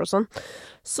Alan Walker og sånn.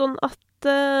 Sånn at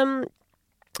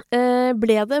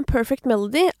ble det en perfect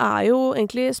melody, jo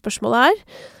egentlig spørsmålet her.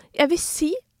 Jeg vil si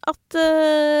at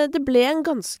det ble en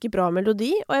ganske bra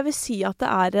melodi, og jeg vil si at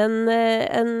det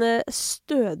en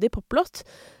stødig poplåt.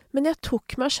 Men jeg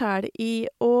tok meg selv i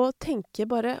å tenke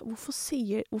bare, hvorfor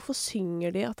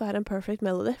synger de at det en perfect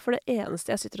melody? For det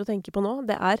eneste jeg sitter og tenker på nå,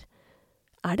 det det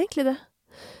egentlig det?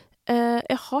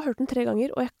 Jeg har hørt den 3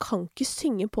 ganger, og jeg kan ikke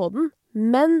synge på den.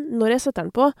 Men når jeg setter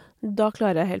den på, da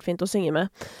klarer jeg helt fint å synge med.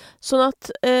 Sånn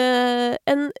at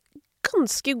en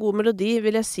ganske god melodi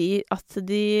vil jeg si at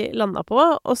de landet på.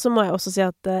 Og så må jeg også si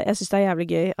at jeg synes det jævlig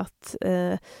gøy at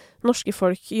norske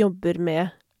folk jobber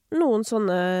med noen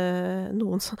sånne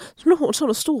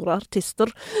store artister.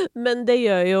 Men det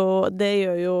gjør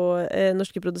jo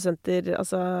norske produsenter,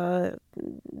 altså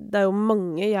det jo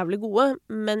mange jævlig gode,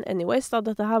 men anyways da,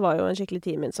 dette her var jo en skikkelig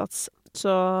teaminnsats,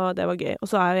 så det var gøy. Og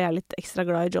så jo jeg litt ekstra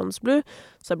glad i Jonas Blue,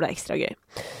 så det ble ekstra gøy.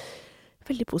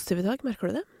 Veldig positiv i dag,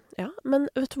 merker du det? Ja, men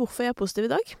vet du hvorfor jeg positiv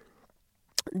i dag?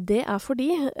 Det fordi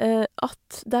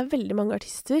at det veldig mange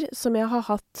artister som jeg har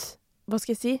hatt, hva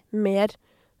skal jeg si, mer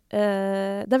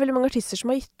det veldig mange artister som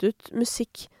har gitt ut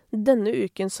musikk denne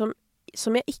uken som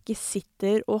jeg ikke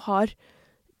sitter og har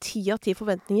 10 av 10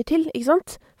 forventninger til, ikke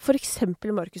sant? For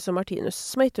eksempel Marcus og Martinus,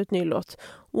 som har gitt ut ny låt,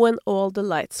 When All the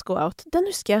Lights Go Out.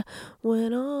 Den husker jeg.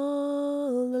 When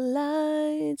all the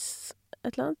lights...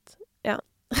 Et eller annet? Ja.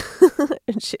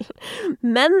 Unnskyld.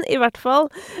 Men i hvert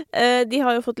fall, de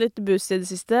har jo fått litt boost i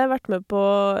det siste, vært med på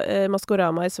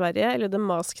Maskorama i Sverige, eller The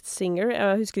Masked Singer,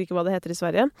 jeg husker ikke hva det heter i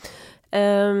Sverige.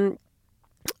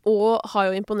 Og har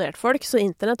jo imponert folk, så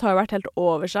internett har jo vært helt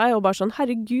over seg, og bare sånn,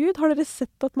 herregud, har dere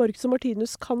sett at Marcus og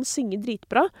Martinus kan synge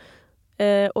dritbra?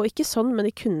 Og ikke sånn, men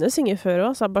de kunne synge før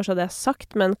også, så bare så det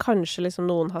sagt, men kanskje liksom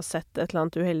noen har sett et eller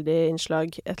annet uheldig innslag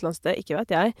et eller annet sted, ikke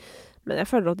vet jeg, men jeg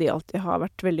føler at de alltid har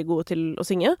vært veldig gode til å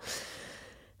synge.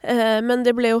 Men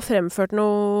det ble jo fremført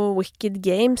noe Wicked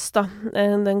Games da,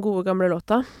 den gode gamle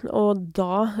låta, og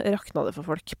da rakna det for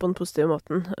folk på den positive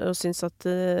måten, og syntes at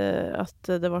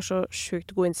det var så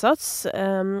sjukt god innsats.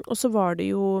 Og så var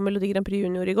det jo Melodi Grand Prix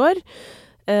Junior i går,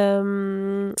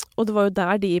 og det var jo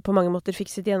der de på mange måter fikk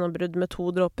sitt gjennombrudd med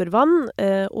 2 dråper vann,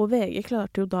 og VG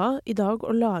klarte jo da i dag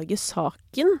å lage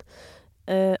saken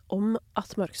om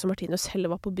at Marcus og Martinus heller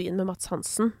var på byen med Mats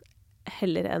Hansen,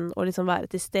 heller enn å liksom være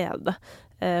til stede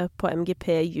på MGP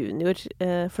Junior,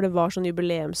 for det var sånn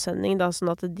jubileumssending da,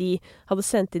 sånn at de hadde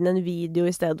sendt inn en video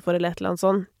i stedet for eller et eller annet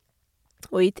sånn.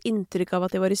 og gitt inntrykk av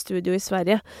at de var i studio i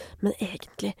Sverige, men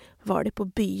egentlig var de på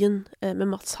byen med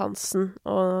Mats Hansen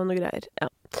og noe greier, ja.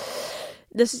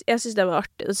 Jeg synes det var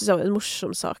artig, det synes jeg var en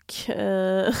morsom sak.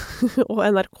 Og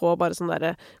NRK, bare sånn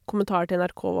der, kommentar til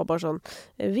NRK var bare sånn,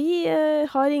 vi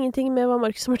har ingenting med hva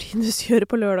Marcus og Martinus gjør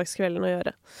på lørdagskvelden å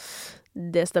gjøre.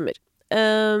 Det stemmer.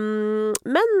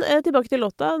 Men tilbake til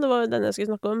låta, det var den jeg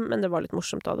skulle snakke om, men det var litt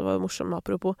morsomt da, det var jo morsomt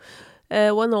apropos.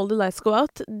 When All the Lights Go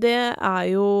Out, det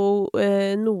jo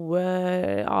noe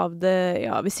av det,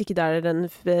 ja, hvis ikke det den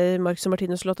Marcus og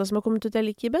Martinus-låta som har kommet ut jeg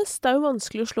liker best. Det jo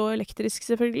vanskelig å slå elektrisk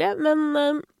selvfølgelig, men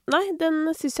nei, den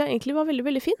synes jeg egentlig var veldig,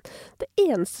 veldig fin. Det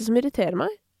eneste som irriterer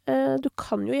meg, du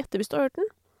kan jo gjette hvis du har hørt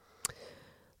den,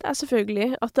 det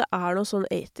selvfølgelig at det noe sånn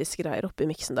 80s-greier oppi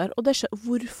miksen der. Og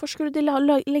hvorfor skulle de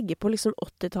legge på liksom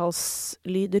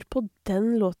 80-tallslyder på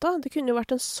den låta? Det kunne jo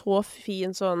vært en så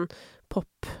fin sånn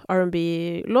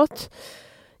pop-R&B-låt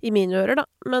i mine ører da.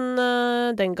 Men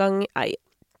den gang ei.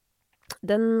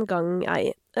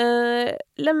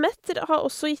 Lemaitre har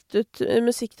også gitt ut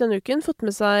musikk denne uken, fått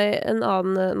med seg en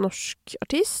annen norsk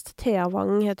artist, Thea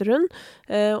Wang heter hun,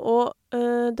 og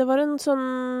det var en sånn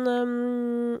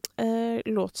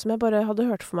låt som jeg bare hadde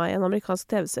hørt for meg i en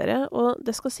amerikansk TV-serie, og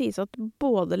det skal sies at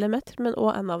både Lemaitre, men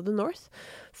også Anne of the North,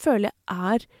 føler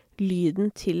jeg lyden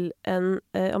til en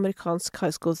amerikansk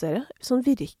high school-serie, sånn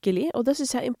virkelig, og det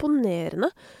synes jeg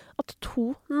imponerende at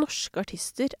to norske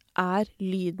artister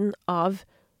lyden av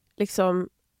liksom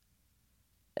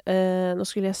nå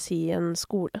skulle jeg si en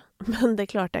skole, men det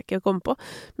klarte jeg ikke å komme på,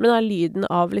 men lyden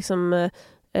av liksom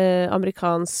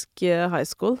amerikansk high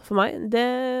school for meg,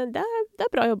 det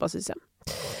bra jobba, synes jeg.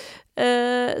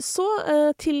 Så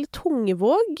til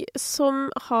Tungevåg, som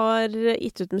har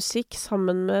gitt ut musikk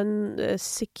sammen med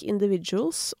Sick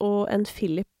Individuals og en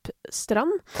Philip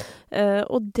Strand.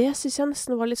 Og det synes jeg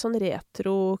nesten var litt sånn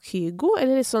retro-Kygo,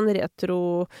 eller litt sånn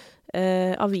retro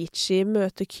Avicii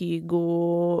møter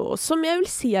Kygo, som jeg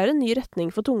vil si en ny retning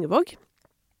for Tungevåg.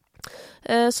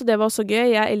 Så det var også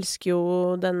gøy. Jeg elsker jo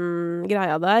den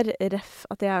greia der, ref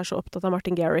at jeg så opptatt av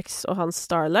Martin Garrix og hans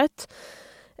Starlight.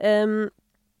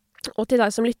 Og til deg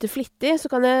som lytter flittig, så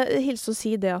kan jeg hilse og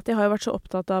si det at jeg har jo vært så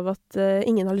opptatt av at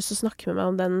ingen har lyst til å snakke med meg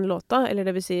om den låta, eller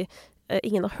det vil si,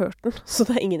 ingen har hørt den, så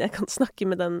det ingen jeg kan snakke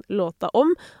med den låta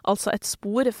om. Altså et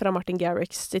spor fra Martin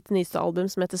Garrix sitt nyeste album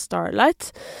som heter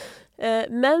Starlight.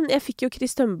 Men jeg fikk jo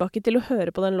Chris Tømbakke til å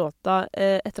høre på den låta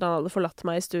etter han hadde forlatt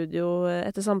meg i studio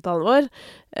etter samtalen vår,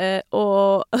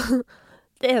 og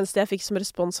det eneste jeg fikk som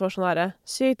respons var sånn her,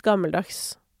 sykt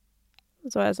gammeldags.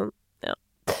 Så var jeg sånn,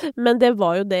 men det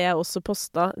var jo det jeg også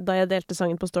postet da jeg delte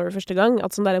sangen på Story første gang,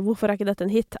 at sånn der, hvorfor ikke dette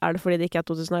en hit? Det fordi det ikke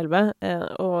 2011?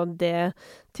 Og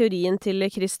teorien til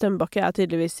Chris Tømbakke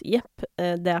tydeligvis, jepp,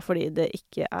 det fordi det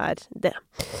ikke det.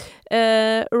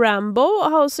 Rambo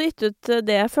har også gitt ut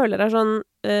det jeg føler sånn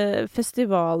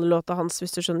festivallåta hans,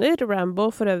 hvis du skjønner. Rambo,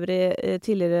 for øvrig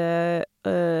tidligere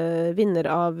vinner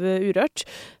av Urørt.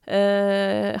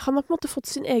 Han har på en måte fått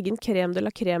sin egen crème de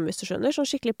la crème, hvis du skjønner, sånn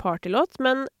skikkelig partylåt,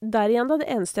 men der igjen da, det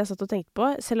eneste jeg satt og tenkte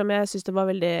på, selv om jeg synes det var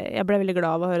jeg ble veldig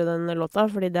glad av å høre den låta,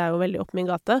 fordi det jo veldig opp min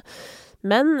gate,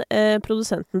 men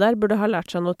produsenten der burde ha lært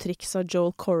seg noe triks av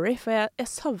Joel Corey, for jeg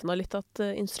savnet litt at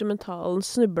instrumentalen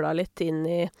snubla litt inn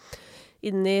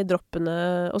i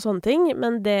droppene og sånne ting,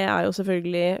 men det jo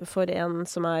selvfølgelig for en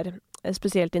som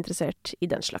spesielt interessert i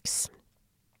den slags.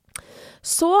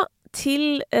 Så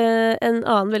til en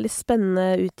annen veldig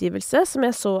spennende utgivelse, som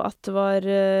jeg så at det var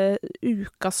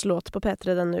ukas låt på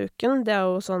P3 denne uken. Det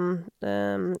jo sånn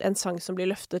en sang som blir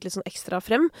løftet litt sånn ekstra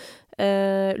frem.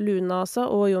 Luna altså,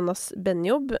 og Jonas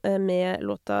Benjob med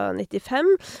låta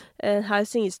 95. Her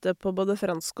synges det på både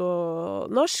fransk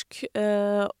og norsk,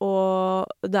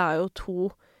 og det jo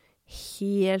to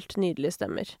helt nydelige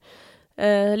stemmer.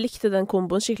 Likte den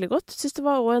komboen skikkelig godt. Synes det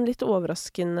var også en litt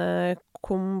overraskende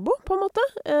kombo, på en måte.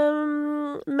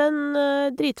 Men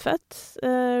dritfett.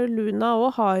 Luna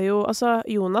også har jo, altså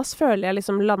Jonas føler jeg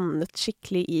liksom landet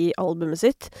skikkelig i albumet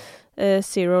sitt.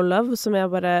 Zero Love, som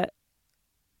jeg bare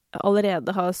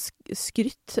allerede har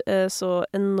skrytt så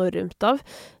enormt av.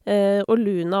 Og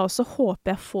Luna også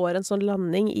håper jeg får en sånn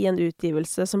landing i en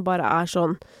utgivelse som bare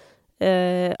sånn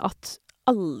at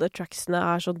alle tracksene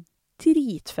sånn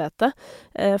dritfete,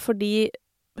 fordi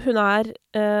hun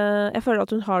jeg føler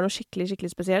at hun har noe skikkelig, skikkelig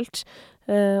spesielt.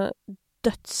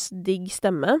 Dødsdigg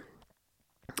stemme,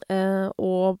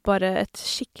 og bare et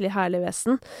skikkelig herlig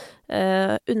vesen.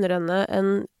 Under henne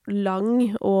en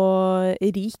lang og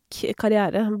rik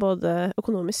karriere, både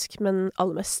økonomisk, men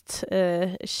aller mest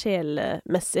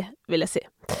sjelemessig, vil jeg si.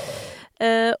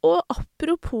 Og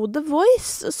apropos The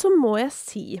Voice, så må jeg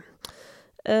si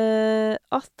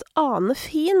at Ane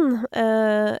Fin,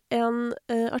 en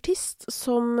artist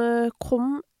som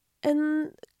kom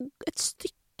et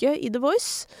stykke i The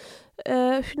Voice,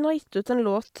 hun har gitt ut en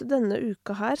låt denne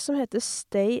uka her som heter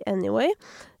Stay Anyway,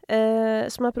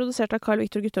 som er produsert av Carl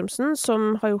Victor Guttormsen,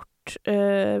 som har gjort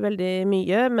veldig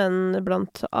mye, men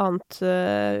blant annet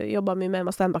jobbet mye med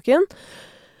Emma Steinbakken.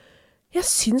 Jeg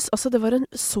synes altså det var en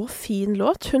så fin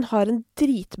låt. Hun har en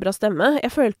dritbra stemme.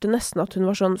 Jeg følte nesten at hun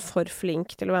var sånn for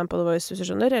flink til å være med på The Voice, hvis du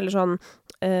skjønner. Eller sånn,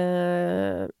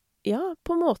 ja,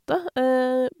 på en måte.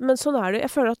 Men sånn er det.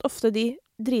 Jeg føler at ofte de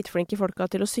dritflinke folka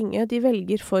til å synge, de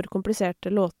velger for kompliserte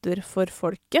låter for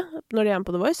folket når de er med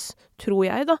på The Voice, tror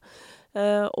jeg da.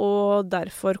 Og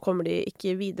derfor kommer de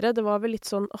ikke videre. Det var vel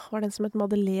litt sånn, var det en som het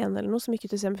Madeleine eller noe som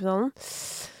gikk ut i semifinalen?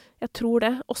 Jeg tror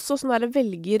det. Også sånn der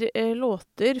velger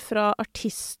låter fra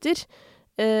artister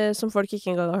som folk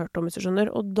ikke engang har hørt om, hvis du skjønner.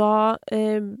 Og da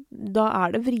er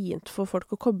det vrient for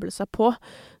folk å koble seg på.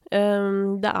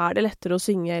 Da er det lettere å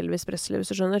synge Elvis Presley,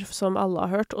 hvis du skjønner, som alle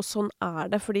har hørt. Og sånn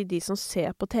er det fordi de som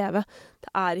ser på TV,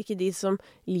 det er ikke de som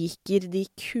liker de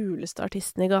kuleste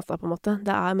artistene i gata, på en måte.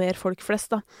 Det er mer folk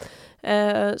flest, da.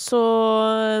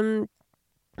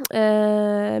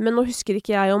 Men nå husker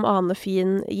ikke jeg om Ane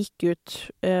Fin gikk ut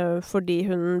fordi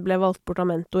hun ble valgt bort av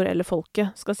Mentor eller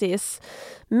Folket, skal sies.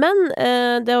 Men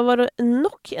det var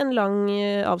nok en lang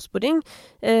avsporing.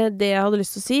 Det jeg hadde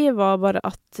lyst til å si var bare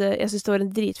at jeg synes det var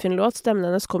en dritfin låt. Stemmen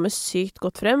hennes kommer sykt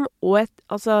godt frem. Og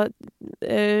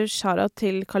shout-out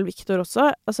til Carl Victor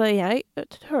også. Altså, jeg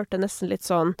hørte nesten litt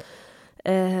sånn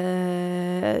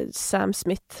Sam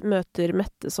Smith møter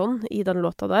Metteson i den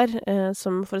låta der,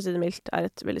 som for å si det mildt er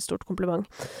et veldig stort kompliment.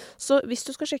 Så hvis du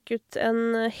skal sjekke ut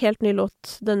en helt ny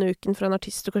låt denne uken fra en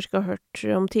artist du kanskje ikke har hørt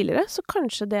om tidligere, så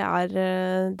kanskje det er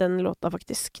den låta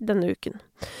faktisk, denne uken.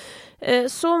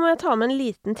 Så må jeg ta med en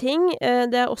liten ting.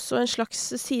 Det er også en slags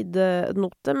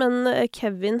sidenote, men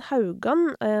Kevin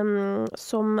Haugan,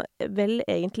 som vel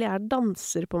egentlig er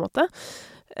danser på en måte,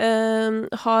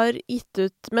 har gitt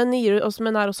ut, men er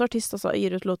også artist, altså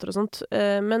gir ut låter og sånt,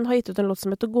 men har gitt ut en låt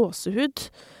som heter Gåsehud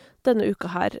denne uka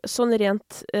her. Sånn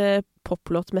rent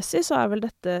poplåtmessig så er vel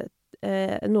dette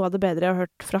noe av det bedre jeg har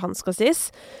hørt fra han, skal sies.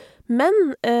 Men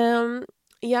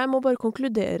jeg må bare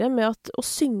konkludere med at å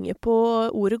synge på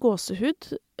ordet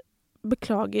gåsehud,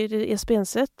 beklager Jesper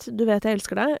Jenseth, du vet jeg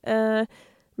elsker deg,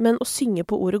 men å synge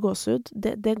på ordet gåsehud,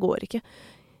 det går ikke.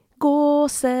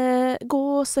 Gåsehud,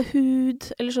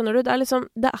 eller skjønner du, det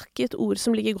er ikke et ord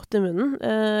som ligger godt i munnen,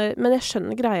 men jeg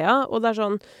skjønner greia, og det er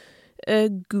sånn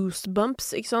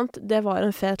Goosebumps, ikke sant, det var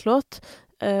en fet låt,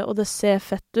 og det ser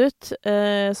fett ut,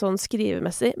 sånn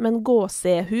skrivemessig, men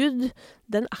gåsehud,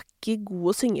 den er ikke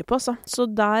god å synge på, altså. Så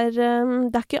det er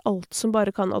ikke alt som bare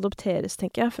kan adopteres,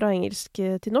 tenker jeg, fra engelsk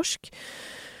til norsk.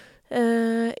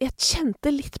 Jeg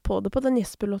kjente litt på det på den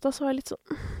Jesper-låta, så var jeg litt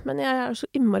sånn, men jeg er så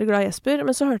innmari glad i Jesper,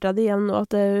 men så hørte jeg det igjen nå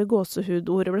at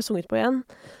gåsehudordet ble sunget på igjen.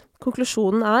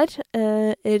 Konklusjonen er,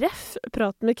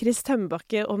 praten med Chris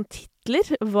Tømbakke om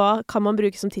titler, hva kan man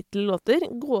bruke som titellåter?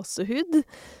 Gåsehud,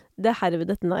 det er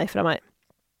herved et nei fra meg.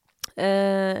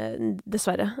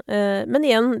 Dessverre. Men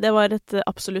igjen, det var et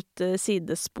absolutt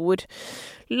sidespor.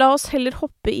 La oss heller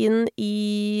hoppe inn i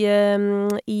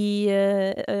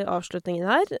avslutningen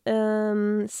her,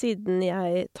 siden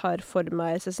jeg tar for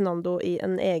meg Cezinando i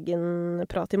en egen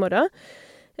prat i morgen.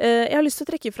 Jeg har lyst til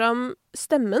å trekke fram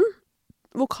stemmen,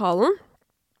 vokalen,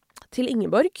 til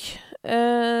Ingeborg.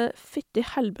 Fytti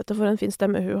helvete for en fin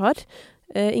stemme hun har.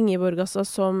 Ingeborg, altså,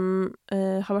 som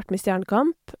har vært med i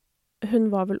Stjernekamp.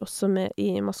 Hun var vel også med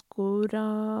i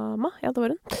Maskorama, ja, det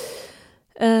var hun.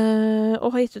 Og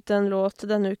har gitt ut en låt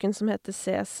denne uken som heter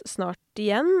Ses snart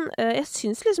igjen. Jeg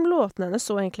synes liksom låtene hennes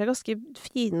så egentlig ganske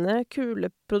fine,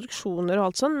 kule produksjoner og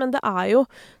alt sånn, men det er jo,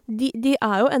 de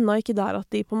er jo ennå ikke der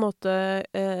at de på en måte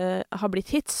har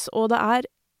blitt hits, og det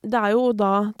er jo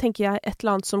da, tenker jeg, et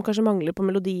eller annet som kanskje mangler på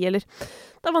melodi, eller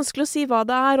det er vanskelig å si hva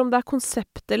det er, om det er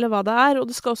konsept eller hva det er, og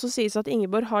det skal også sies at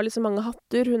Ingeborg har liksom mange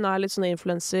hatter, hun er litt sånn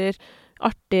influencer,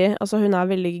 artig, altså hun er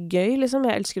veldig gøy, liksom,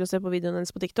 jeg elsker å se på videoen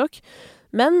hennes på TikTok,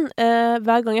 men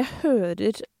hver gang jeg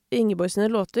hører Ingeborg sine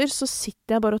låter, så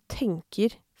sitter jeg bare og tenker,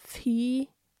 fy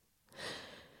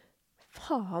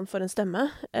faen for en stemme,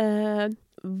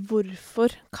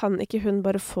 hvorfor kan ikke hun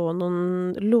bare få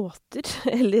noen låter,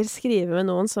 eller skrive med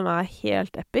noen som er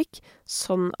helt epic,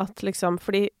 sånn at liksom,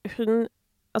 fordi hun,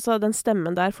 altså den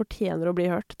stemmen der fortjener å bli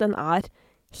hørt, den er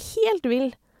helt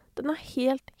vill, den er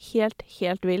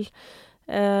helt vill.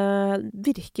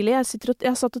 Virkelig,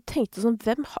 jeg satt og tenkte sånn,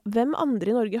 hvem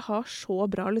andre i Norge har så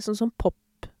bra liksom sånn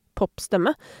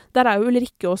popstemme? Der er jo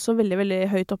Ulrikke også veldig, veldig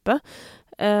høyt oppe.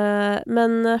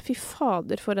 Men fy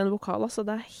fader for en vokal, altså.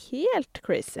 Det helt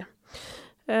crazy.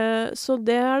 Så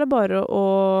det det bare å,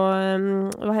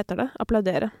 hva heter det?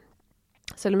 Applaudere.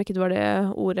 Selv om ikke det var det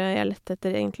ordet jeg lette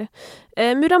etter, egentlig.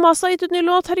 Muramasa har gitt ut ny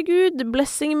låt, herregud.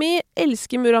 Blessing Me.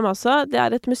 Elsker Muramasa. Det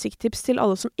et musikktips til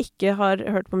alle som ikke har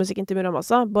hørt på musikken til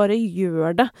Muramasa. Bare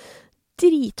gjør det.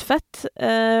 Dritfett.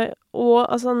 Og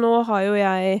altså, nå har jo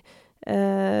jeg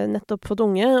nettopp fått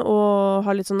unge og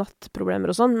har litt sånn nattproblemer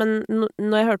og sånn, men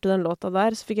når jeg hørte den låta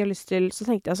der, så fikk jeg lyst til, så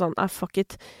tenkte jeg sånn, fuck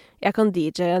it, jeg kan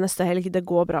DJ neste helg, det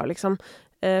går bra, liksom.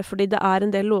 Fordi det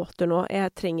en del låter nå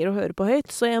jeg trenger å høre på høyt,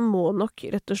 så jeg må nok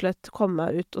rett og slett komme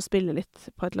meg ut og spille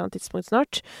litt på et eller annet tidspunkt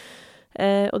snart.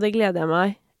 Og det gleder jeg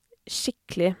meg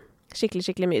skikkelig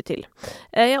mye til.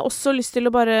 Jeg har også lyst til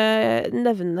å bare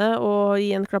nevne og gi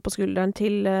en klapp på skulderen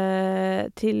til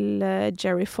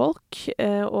Jerry Folk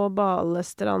og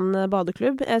Balestrand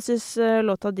badeklubb. Jeg synes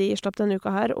låta de slapp denne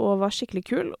uka her og var skikkelig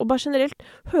kul. Og bare generelt,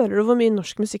 hører du hvor mye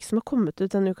norsk musikk som har kommet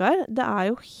ut denne uka her? Det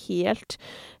jo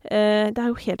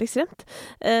helt ekstremt.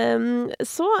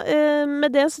 Så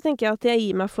med det så tenker jeg at jeg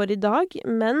gir meg for i dag,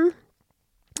 men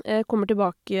kommer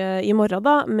tilbake i morgen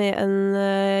da, med en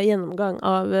gjennomgang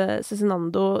av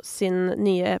Cezinando sin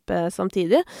nye EP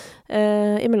samtidig.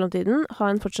 I mellomtiden, ha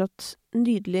en fortsatt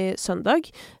nydelig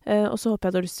søndag, og så håper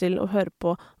jeg du har lyst til å høre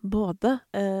på både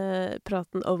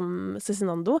praten om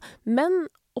Cezinando, men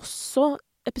også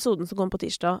episoden som kommer på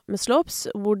tirsdag med Slopes,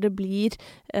 hvor det blir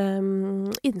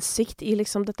innsikt i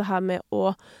liksom dette her med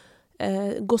å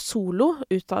gå solo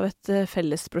ut av et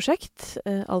fellesprosjekt,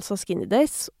 altså Skinny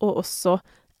Days, og også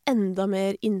enda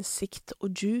mer innsikt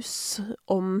og juice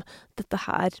om dette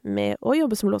her med å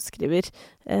jobbe som låtskriver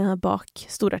bak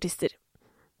store artister.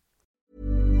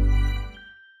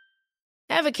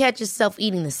 Ever catch yourself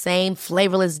eating the same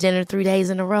flavorless dinner 3 days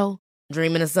in a row?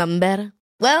 Dreaming of something better?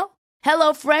 Well,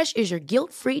 HelloFresh is your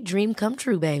guilt-free dream come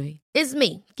true, baby. It's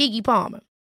me, Keke Palmer.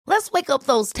 Let's wake up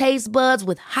those taste buds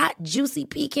with hot, juicy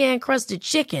pecan-crusted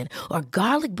chicken or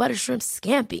garlic butter shrimp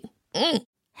scampi.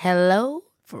 Hello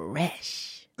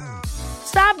Fresh.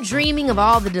 Stop dreaming of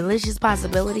all the delicious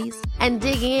possibilities and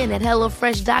dig in at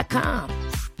HelloFresh.com.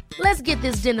 Let's get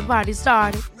this dinner party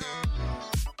started.